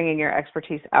start bringing your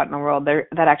expertise out in the world.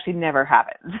 That actually never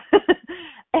happens.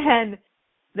 And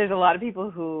there's a lot of people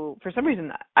who, for some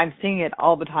reason, I'm seeing it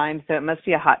all the time, so it must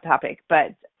be a hot topic,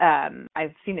 but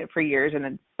I've seen it for years, and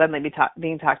it's suddenly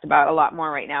being talked about a lot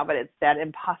more right now, but it's that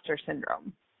imposter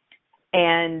syndrome.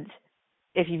 And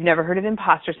if you've never heard of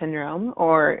imposter syndrome,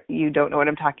 or you don't know what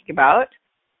I'm talking about,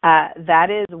 that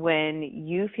is when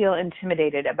you feel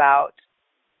intimidated about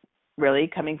really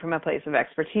coming from a place of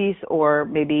expertise, or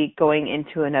maybe going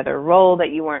into another role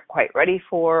that you weren't quite ready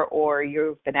for, or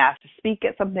you've been asked to speak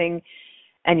at something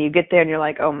and you get there and you're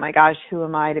like, oh my gosh, who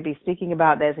am I to be speaking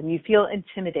about this? And you feel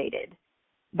intimidated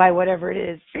by whatever it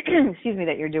is, excuse me,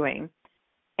 that you're doing.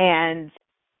 And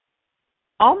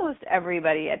almost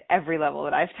everybody at every level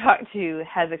that I've talked to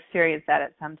has experienced that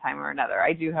at some time or another.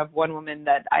 I do have one woman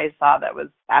that I saw that was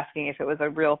asking if it was a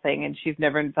real thing, and she's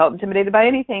never felt intimidated by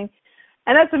anything.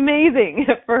 And that's amazing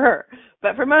for her.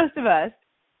 But for most of us,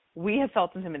 we have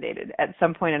felt intimidated at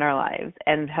some point in our lives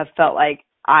and have felt like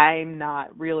I'm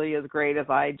not really as great as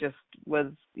I just was,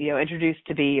 introduced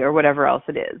to be, or whatever else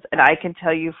it is. And I can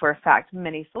tell you for a fact,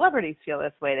 many celebrities feel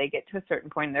this way. They get to a certain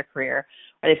point in their career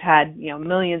where they've had,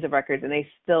 millions of records, and they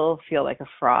still feel like a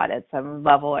fraud at some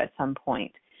level at some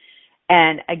point.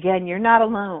 And again, you're not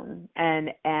alone,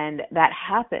 and that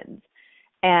happens.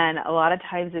 And a lot of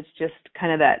times it's just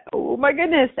kind of that, oh my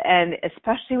goodness. And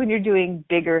especially when you're doing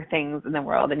bigger things in the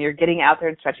world and you're getting out there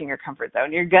and stretching your comfort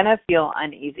zone, you're going to feel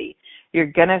uneasy.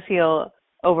 You're going to feel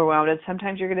overwhelmed. And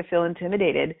sometimes you're going to feel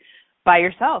intimidated by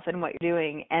yourself and what you're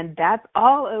doing. And that's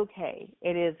all okay.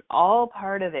 It is all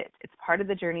part of it. It's part of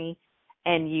the journey.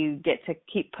 And you get to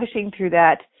keep pushing through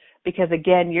that because,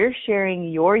 again, you're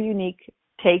sharing your unique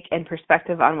take and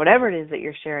perspective on whatever it is that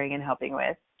you're sharing and helping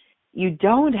with. You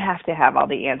don't have to have all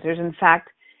the answers. In fact,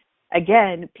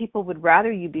 again, people would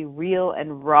rather you be real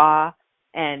and raw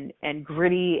and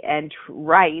gritty and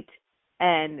right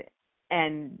and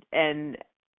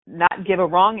not give a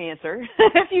wrong answer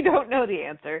if you don't know the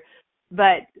answer.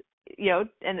 But,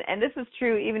 and this is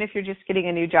true even if you're just getting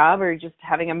a new job or just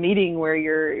having a meeting where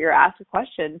you're asked a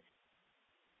question.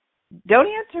 Don't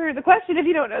answer the question if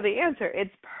you don't know the answer.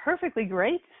 It's perfectly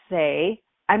great to say,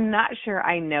 I'm not sure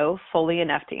I know fully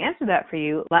enough to answer that for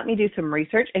you. Let me do some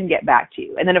research and get back to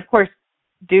you. And then, of course,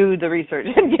 do the research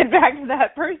and get back to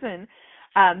that person.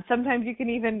 Sometimes you can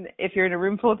even, if you're in a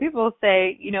room full of people,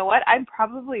 say, you know what, I'm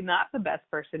probably not the best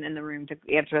person in the room to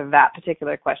answer that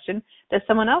particular question. Does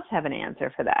someone else have an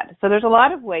answer for that? So there's a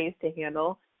lot of ways to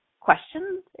handle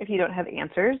questions if you don't have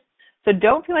answers. So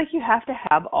don't feel like you have to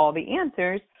have all the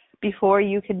answers before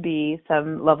you can be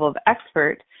some level of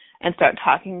expert and start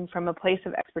talking from a place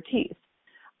of expertise.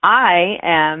 I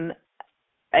am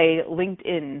a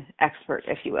LinkedIn expert,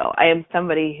 if you will. I am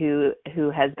somebody who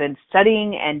has been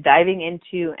studying and diving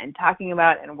into and talking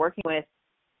about and working with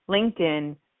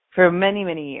LinkedIn for many,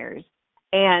 many years.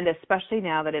 And especially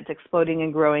now that it's exploding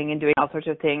and growing and doing all sorts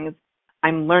of things,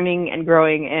 I'm learning and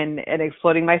growing and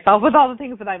exploding myself with all the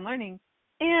things that I'm learning.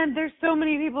 And there's so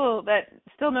many people that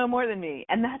still know more than me,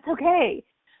 and that's okay.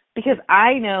 Because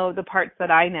I know the parts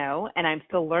that I know, and I'm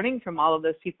still learning from all of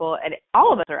those people, and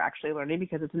all of us are actually learning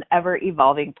because it's an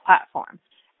ever-evolving platform.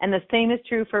 And the same is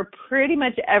true for pretty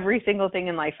much every single thing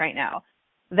in life right now,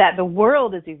 that the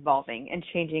world is evolving and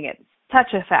changing at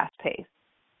such a fast pace.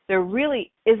 There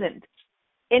really isn't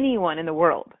anyone in the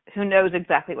world who knows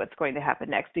exactly what's going to happen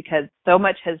next because so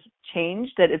much has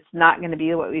changed that it's not going to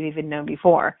be what we've even known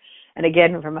before. And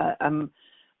again, from a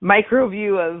micro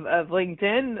view of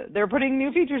LinkedIn, they're putting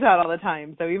new features out all the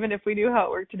time. So even if we knew how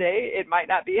it worked today, it might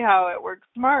not be how it works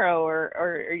tomorrow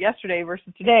or yesterday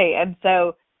versus today. And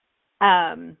so,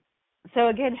 so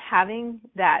again, having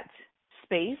that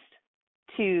space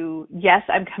to, yes,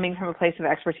 I'm coming from a place of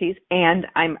expertise and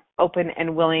I'm open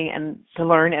and willing and to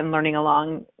learn and learning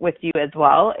along with you as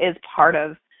well is part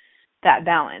of that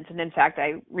balance. And in fact,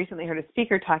 I recently heard a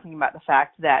speaker talking about the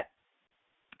fact that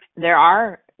there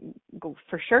are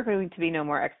for sure going to be no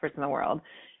more experts in the world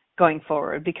going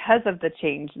forward because of the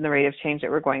change and the rate of change that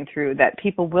we're going through, that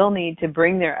people will need to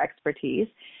bring their expertise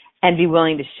and be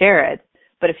willing to share it.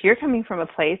 But if you're coming from a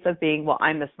place of being, well,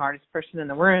 I'm the smartest person in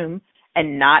the room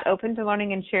and not open to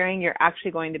learning and sharing, you're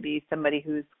actually going to be somebody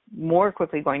who's more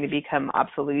quickly going to become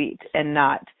obsolete and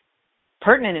not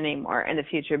pertinent anymore in the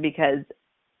future, because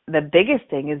the biggest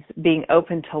thing is being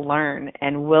open to learn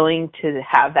and willing to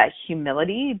have that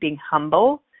humility, being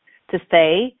humble, to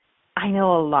say, I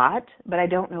know a lot, but I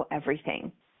don't know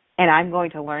everything. And I'm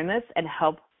going to learn this and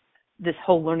help this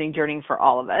whole learning journey for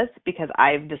all of us because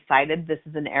I've decided this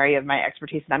is an area of my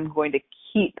expertise and I'm going to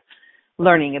keep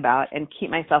learning about and keep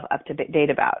myself up to date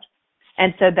about.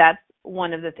 And so that's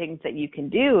one of the things that you can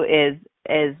do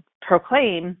is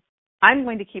proclaim, I'm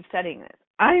going to keep studying this.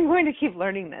 I'm going to keep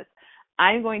learning this.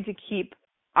 I'm going to keep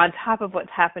on top of what's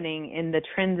happening in the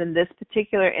trends in this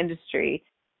particular industry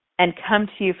and come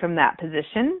to you from that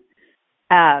position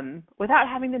without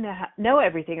having to know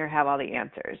everything or have all the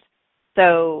answers.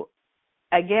 So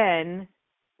again,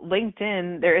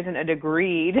 LinkedIn, there isn't a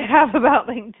degree to have about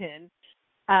LinkedIn.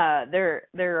 There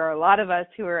are a lot of us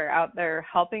who are out there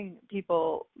helping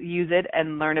people use it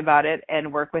and learn about it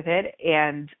and work with it,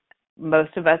 and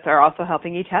most of us are also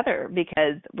helping each other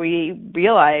because we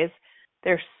realize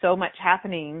there's so much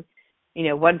happening. You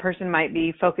know, one person might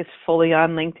be focused fully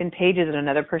on LinkedIn pages and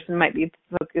another person might be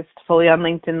focused fully on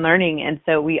LinkedIn learning. And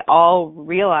so we all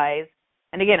realize,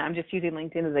 and again, I'm just using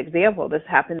LinkedIn as an example, this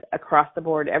happens across the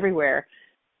board everywhere.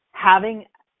 Having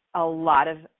a lot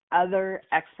of other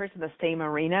experts in the same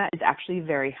arena is actually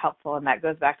very helpful. And that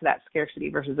goes back to that scarcity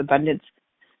versus abundance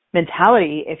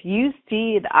mentality. If you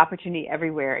see the opportunity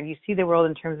everywhere and you see the world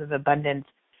in terms of abundance,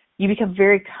 you become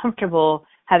very comfortable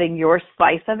having your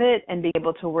slice of it and being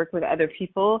able to work with other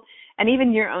people and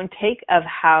even your own take of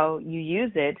how you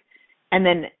use it, and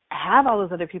then have all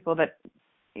those other people that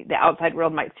the outside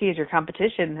world might see as your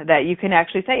competition that you can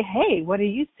actually say, hey, what are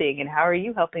you seeing and how are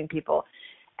you helping people?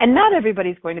 And not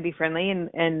everybody's going to be friendly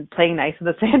and playing nice in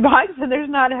the sandbox, and there's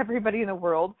not everybody in the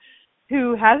world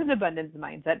who has an abundance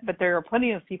mindset, but there are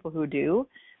plenty of people who do.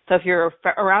 So if you're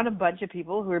around a bunch of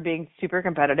people who are being super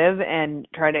competitive and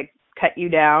trying to cut you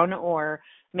down or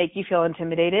make you feel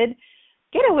intimidated,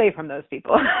 get away from those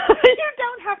people. You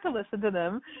don't have to listen to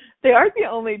them. They aren't the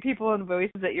only people and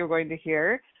voices that you're going to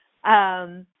hear.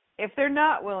 If they're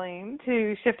not willing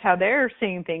to shift how they're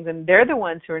seeing things and they're the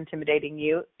ones who are intimidating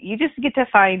you, you just get to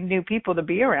find new people to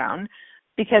be around,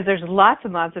 because there's lots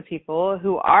and lots of people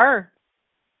who are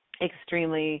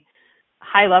extremely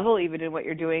high level even in what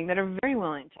you're doing that are very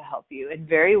willing to help you and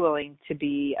very willing to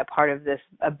be a part of this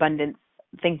abundance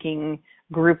thinking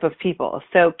group of people.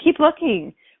 So keep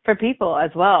looking for people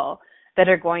as well that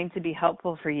are going to be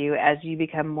helpful for you as you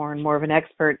become more and more of an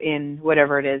expert in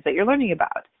whatever it is that you're learning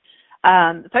about.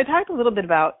 So I talked a little bit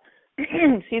about,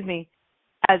 excuse me,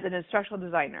 as an instructional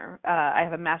designer. I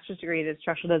have a master's degree in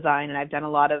instructional design, and I've done a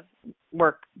lot of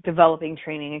work developing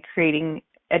training and creating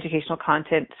educational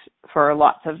content for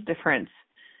lots of different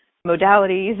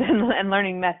modalities and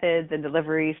learning methods and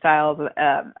delivery styles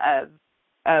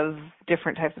of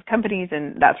different types of companies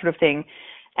and that sort of thing.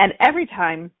 And every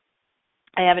time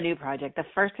I have a new project, the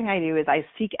first thing I do is I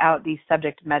seek out the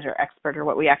subject matter expert, or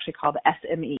what we actually call the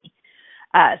SME.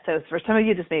 So for some of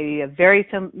you, this may be a very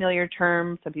familiar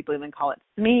term. Some people even call it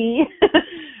SME,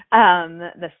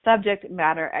 the subject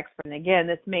matter expert. And again,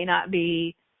 this may not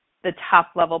be the top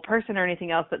level person or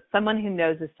anything else, but someone who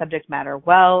knows the subject matter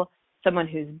well, someone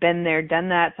who's been there, done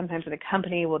that. Sometimes with a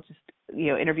company, we'll just,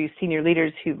 interview senior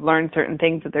leaders who've learned certain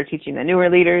things that they're teaching the newer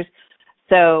leaders.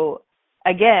 So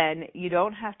again, you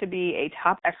don't have to be a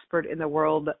top expert in the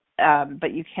world,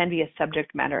 but you can be a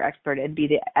subject matter expert and be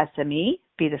the SME,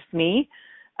 be the SME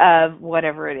of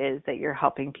whatever it is that you're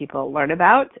helping people learn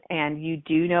about. And you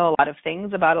do know a lot of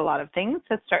things about a lot of things,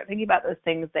 so start thinking about those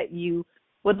things that you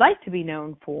would like to be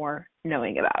known for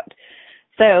knowing about.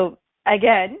 So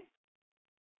again,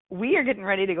 we are getting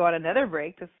ready to go on another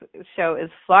break. This show is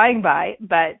flying by,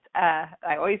 but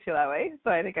I always feel that way,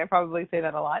 so I think I probably say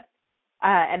that a lot.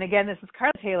 And again, this is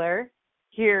Carla Taylor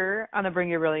here on the Bring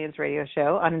Your Brilliance radio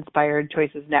show on Inspired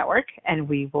Choices Network, and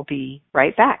we will be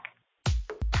right back.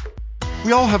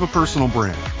 We all have a personal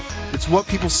brand. It's what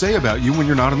people say about you when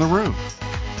you're not in the room.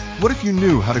 What if you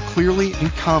knew how to clearly and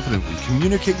confidently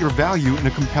communicate your value in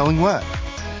a compelling way?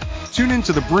 Tune in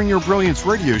to the Bring Your Brilliance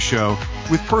radio show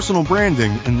with personal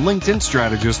branding and LinkedIn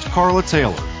strategist Carla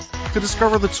Taylor to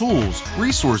discover the tools,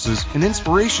 resources, and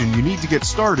inspiration you need to get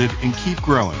started and keep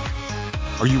growing.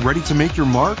 Are you ready to make your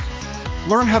mark?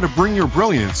 Learn how to bring your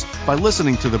brilliance by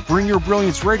listening to the Bring Your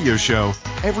Brilliance radio show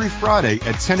every Friday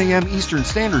at 10 a.m. Eastern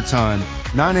Standard Time,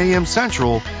 9 a.m.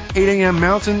 Central, 8 a.m.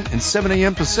 Mountain, and 7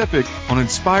 a.m. Pacific on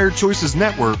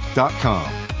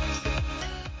InspiredChoicesNetwork.com.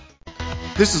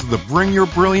 This is the Bring Your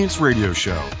Brilliance radio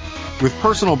show with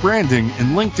personal branding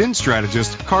and LinkedIn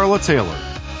strategist Carla Taylor.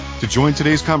 To join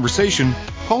today's conversation,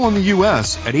 call in the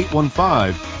U.S. at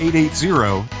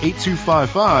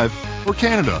 815-880-8255 or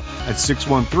Canada at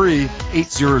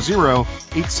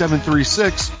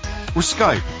 613-800-8736 or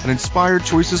Skype at Inspired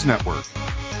Choices Network.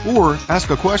 Or ask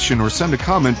a question or send a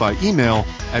comment by email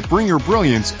at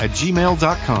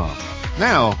bringyourbrilliance@gmail.com.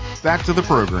 Now, back to the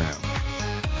program.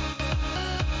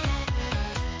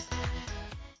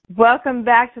 Welcome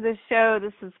back to the show.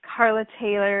 This is Carla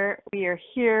Taylor. We are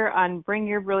here on Bring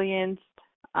Your Brilliance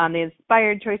on the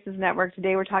Inspired Choices Network.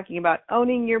 Today we're talking about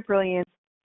owning your brilliance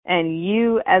and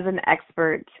you as an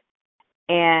expert.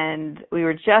 And we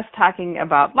were just talking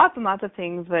about lots and lots of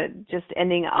things, but just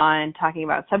ending on talking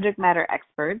about subject matter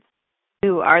experts,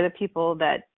 who are the people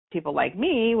that people like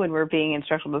me, when we're being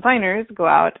instructional designers, go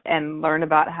out and learn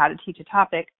about how to teach a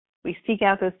topic. We seek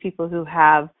out those people who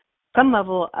have some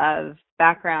level of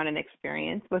background and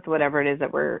experience with whatever it is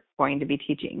that we're going to be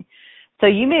teaching. So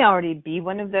you may already be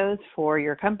one of those for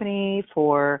your company,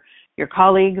 for your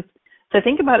colleagues. So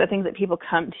think about the things that people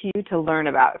come to you to learn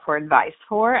about, for advice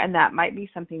for, and that might be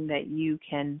something that you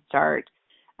can start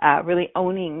really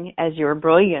owning as your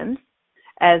brilliance,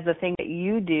 as the thing that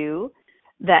you do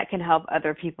that can help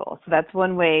other people. So that's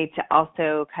one way to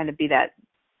also kind of be that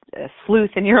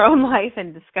sleuth in your own life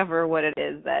and discover what it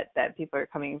is that people are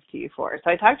coming to you for. So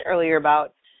I talked earlier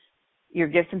about your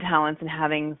gifts and talents and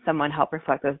having someone help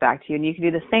reflect those back to you. And you can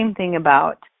do the same thing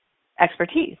about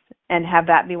expertise and have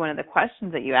that be one of the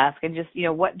questions that you ask. And just,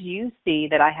 what do you see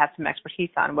that I have some expertise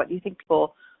on? What do you think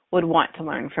people would want to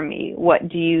learn from me? What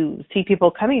do you see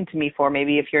people coming to me for?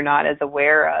 Maybe if you're not as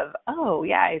aware of, oh,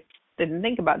 yeah, I didn't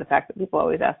think about the fact that people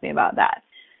always ask me about that.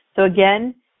 So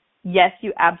again, yes,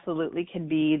 you absolutely can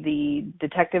be the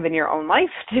detective in your own life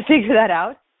to figure that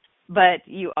out, but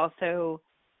you also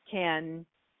can,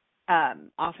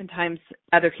 oftentimes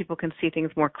other people can see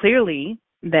things more clearly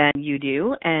than you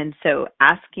do, and so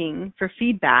asking for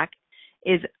feedback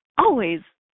is always,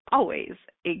 always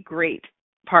a great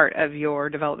part of your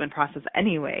development process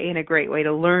anyway, and a great way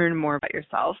to learn more about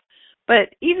yourself.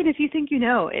 But even if you think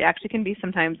it actually can be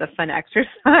sometimes a fun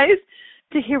exercise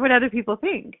to hear what other people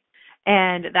think.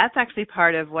 And that's actually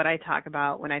part of what I talk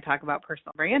about when I talk about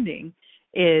personal branding,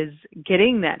 is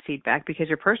getting that feedback, because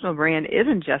your personal brand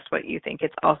isn't just what you think,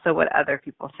 it's also what other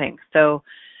people think. So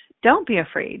don't be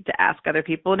afraid to ask other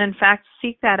people, and in fact,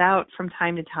 seek that out from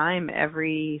time to time,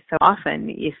 every so often,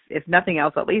 if nothing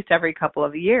else, at least every couple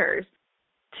of years,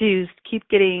 to keep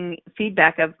getting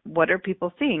feedback of what are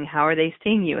people seeing, how are they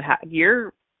seeing you, how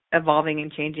you're evolving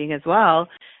and changing as well.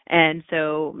 And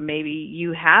so maybe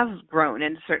you have grown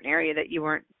in a certain area that you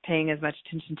weren't paying as much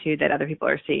attention to that other people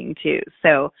are seeing too.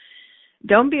 So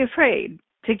don't be afraid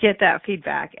to get that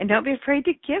feedback, and don't be afraid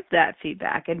to give that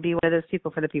feedback and be one of those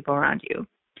people for the people around you.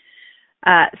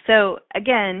 So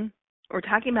again, we're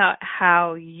talking about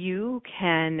how you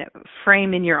can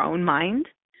frame in your own mind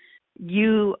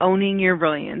you owning your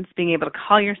brilliance, being able to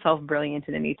call yourself brilliant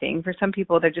in anything. For some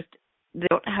people, they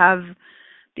don't have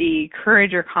the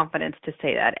courage or confidence to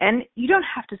say that. And you don't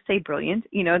have to say brilliant,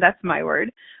 that's my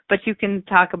word, but you can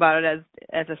talk about it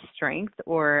as a strength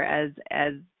or as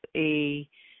a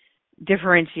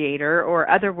differentiator or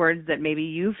other words that maybe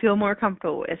you feel more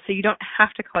comfortable with. So you don't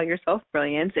have to call yourself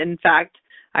brilliant. In fact,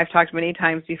 I've talked many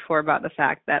times before about the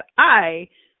fact that I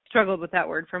struggled with that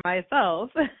word for myself.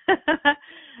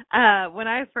 When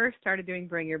I first started doing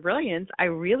Bring Your Brilliance, I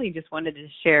really just wanted to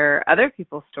share other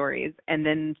people's stories. And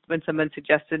then when someone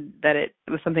suggested that it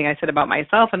was something I said about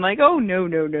myself, I'm like, oh, no.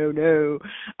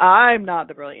 I'm not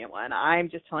the brilliant one. I'm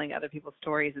just telling other people's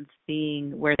stories and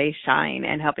seeing where they shine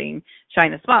and helping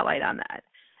shine a spotlight on that.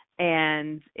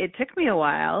 And it took me a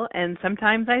while, and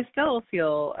sometimes I still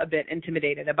feel a bit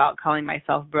intimidated about calling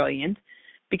myself brilliant,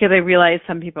 because I realize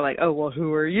some people are like, oh, well,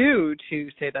 who are you to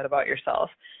say that about yourself?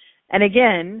 And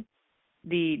again,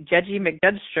 the judgy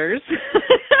McJudgesters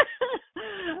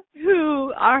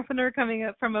who often are coming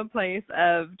up from a place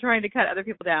of trying to cut other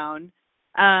people down,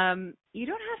 you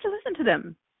don't have to listen to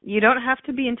them. You don't have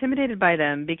to be intimidated by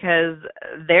them, because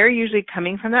they're usually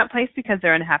coming from that place because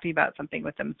they're unhappy about something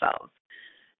with themselves.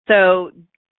 So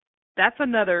that's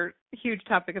another huge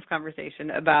topic of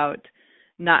conversation about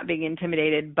not being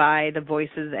intimidated by the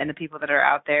voices and the people that are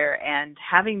out there, and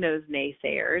having those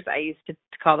naysayers. I used to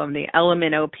call them the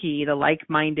LMNOP, the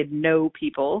like-minded no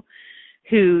people,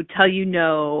 who tell you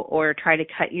no or try to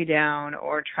cut you down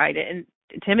or try to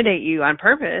intimidate you on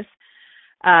purpose,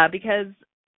 because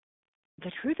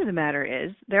the truth of the matter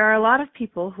is there are a lot of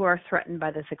people who are threatened by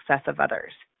the success of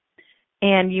others.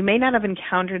 And you may not have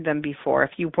encountered them before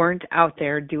if you weren't out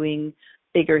there doing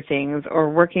bigger things or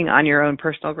working on your own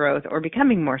personal growth or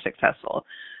becoming more successful.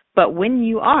 But when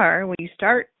you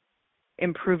start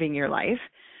improving your life,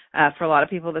 for a lot of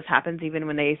people, this happens even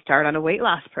when they start on a weight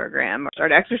loss program or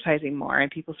start exercising more,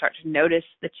 and people start to notice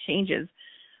the changes.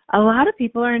 A lot of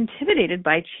people are intimidated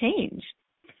by change,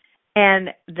 and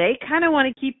they kind of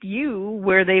want to keep you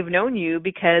where they've known you,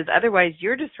 because otherwise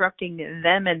you're disrupting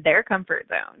them and their comfort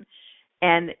zone.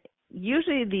 And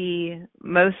usually the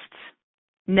most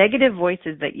negative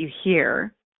voices that you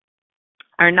hear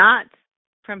are not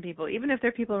from people, even if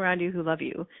they're people around you who love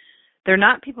you. They're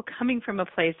not people coming from a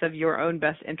place of your own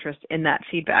best interest in that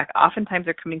feedback. Oftentimes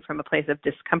they're coming from a place of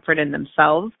discomfort in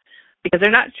themselves, because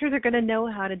they're not sure they're going to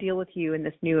know how to deal with you in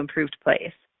this new improved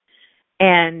place.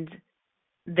 And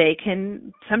they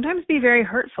can sometimes be very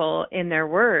hurtful in their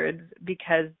words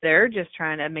because they're just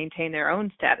trying to maintain their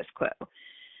own status quo.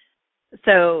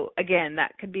 So again,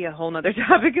 that could be a whole nother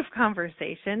topic of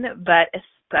conversation, but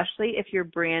especially if you're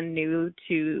brand new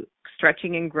to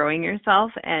stretching and growing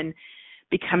yourself and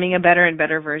becoming a better and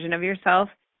better version of yourself,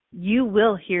 you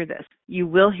will hear this. You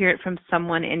will hear it from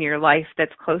someone in your life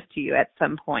that's close to you at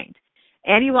some point.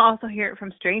 And you will also hear it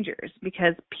from strangers,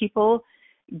 because people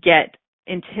get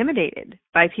intimidated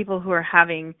by people who are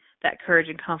having that courage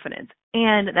and confidence.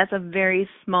 And that's a very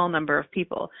small number of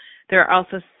people. There are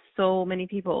also so many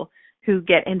people who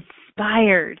get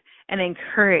inspired and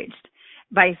encouraged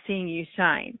by seeing you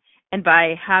shine and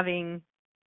by having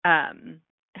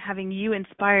you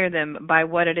inspire them by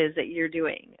what it is that you're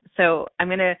doing. So I'm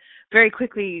going to very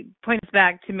quickly point us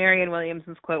back to Marianne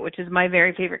Williamson's quote, which is my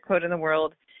very favorite quote in the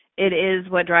world. It is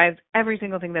what drives every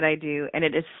single thing that I do, and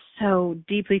it is so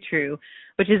deeply true,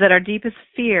 which is that our deepest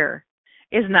fear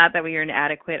is not that we are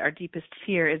inadequate. Our deepest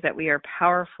fear is that we are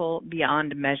powerful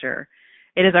beyond measure.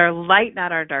 It is our light,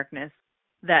 not our darkness,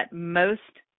 that most,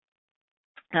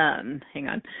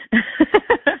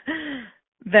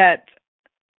 that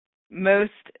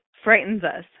most frightens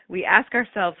us. We ask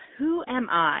ourselves, who am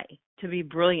I to be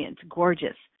brilliant,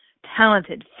 gorgeous,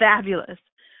 talented, fabulous?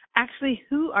 Actually,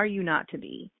 who are you not to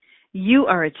be? You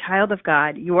are a child of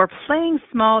God. Your playing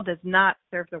small does not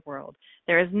serve the world.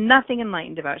 There is nothing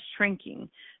enlightened about shrinking,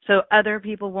 so other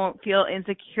people won't feel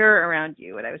insecure around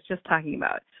you, what I was just talking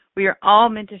about. We are all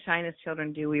meant to shine as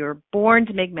children do. We were born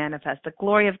to make manifest the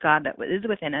glory of God that is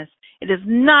within us. It is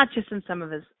not just in some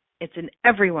of us, it's in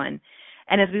everyone.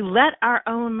 And as we let our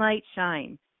own light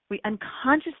shine, we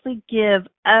unconsciously give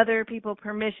other people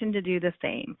permission to do the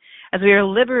same. As we are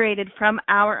liberated from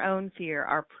our own fear,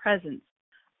 our presence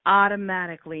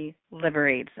automatically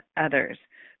liberates others.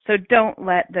 So don't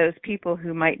let those people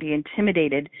who might be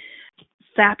intimidated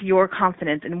sap your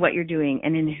confidence in what you're doing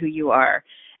and in who you are.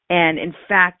 And in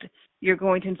fact, you're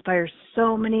going to inspire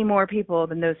so many more people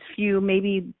than those few,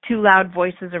 maybe too loud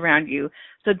voices around you.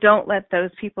 So don't let those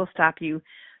people stop you.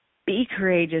 Be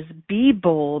courageous, be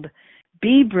bold,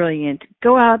 be brilliant.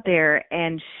 Go out there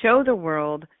and show the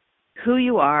world who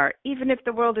you are, even if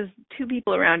the world is two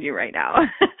people around you right now.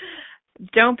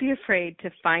 Don't be afraid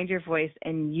to find your voice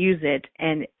and use it.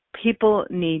 And people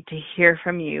need to hear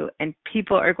from you, and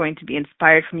people are going to be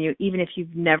inspired from you, even if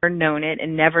you've never known it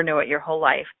and never know it your whole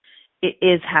life. It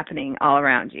is happening all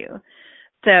around you.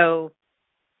 So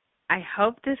I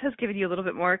hope this has given you a little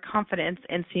bit more confidence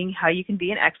in seeing how you can be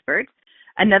an expert.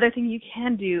 Another thing you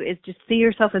can do is just see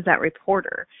yourself as that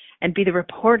reporter and be the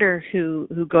reporter who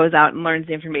goes out and learns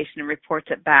the information and reports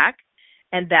it back.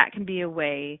 And that can be a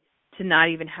way to not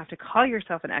even have to call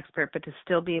yourself an expert, but to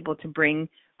still be able to bring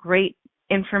great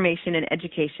information and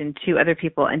education to other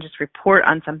people and just report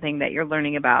on something that you're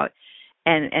learning about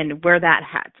and wear that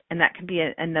hat. And that can be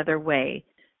another way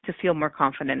to feel more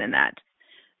confident in that.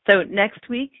 So next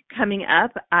week, coming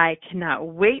up, I cannot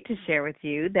wait to share with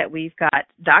you that we've got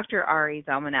Dr. Ari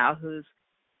Zalmanow, who's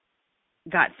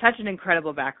got such an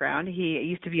incredible background. He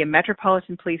used to be a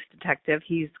Metropolitan Police detective.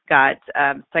 He's got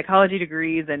psychology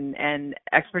degrees and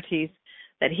expertise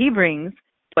that he brings,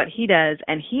 what he does,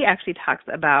 and he actually talks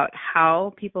about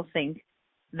how people think,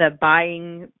 the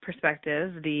buying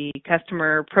perspective, the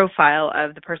customer profile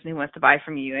of the person who wants to buy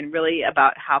from you, and really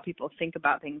about how people think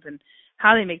about things and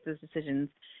how they make those decisions.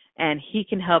 And he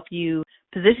can help you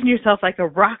position yourself like a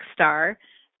rock star,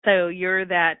 so you're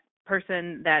that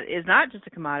person that is not just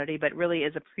a commodity, but really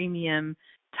is a premium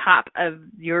top of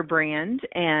your brand.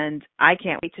 And I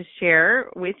can't wait to share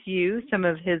with you some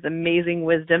of his amazing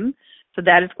wisdom. So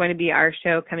that is going to be our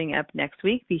show coming up next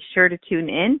week. Be sure to tune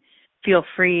in. Feel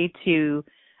free to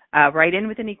write in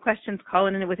with any questions, call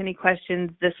in with any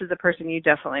questions. This is a person you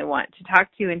definitely want to talk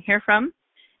to and hear from.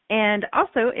 And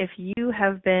also, if you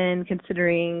have been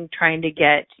considering trying to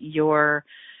get your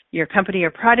company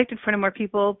or product in front of more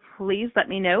people, please let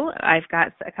me know. I've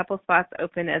got a couple spots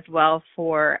open as well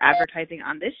for advertising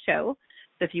on this show.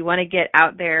 So if you want to get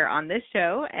out there on this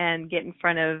show and get in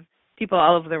front of people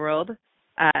all over the world,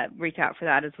 reach out for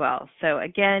that as well. So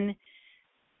again,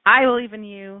 I believe in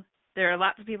you. There are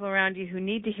lots of people around you who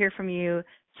need to hear from you.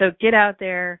 So get out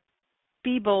there,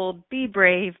 be bold, be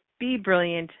brave, be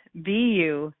brilliant, be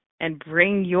you, and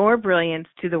bring your brilliance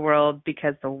to the world,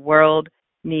 because the world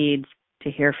needs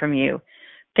to hear from you.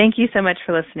 Thank you so much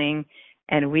for listening,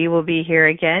 and we will be here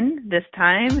again this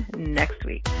time next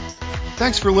week.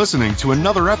 Thanks for listening to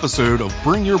another episode of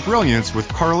Bring Your Brilliance with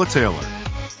Carla Taylor.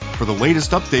 For the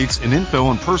latest updates and info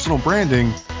on personal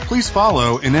branding, please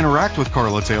follow and interact with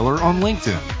Carla Taylor on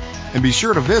LinkedIn. And be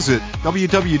sure to visit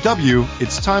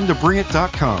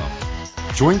www.itstimetobringit.com.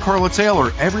 Join Carla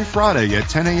Taylor every Friday at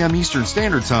 10 a.m. Eastern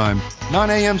Standard Time, 9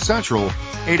 a.m. Central,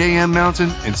 8 a.m.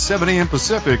 Mountain, and 7 a.m.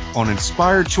 Pacific on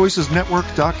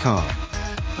InspiredChoicesNetwork.com.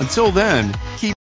 Until then, keep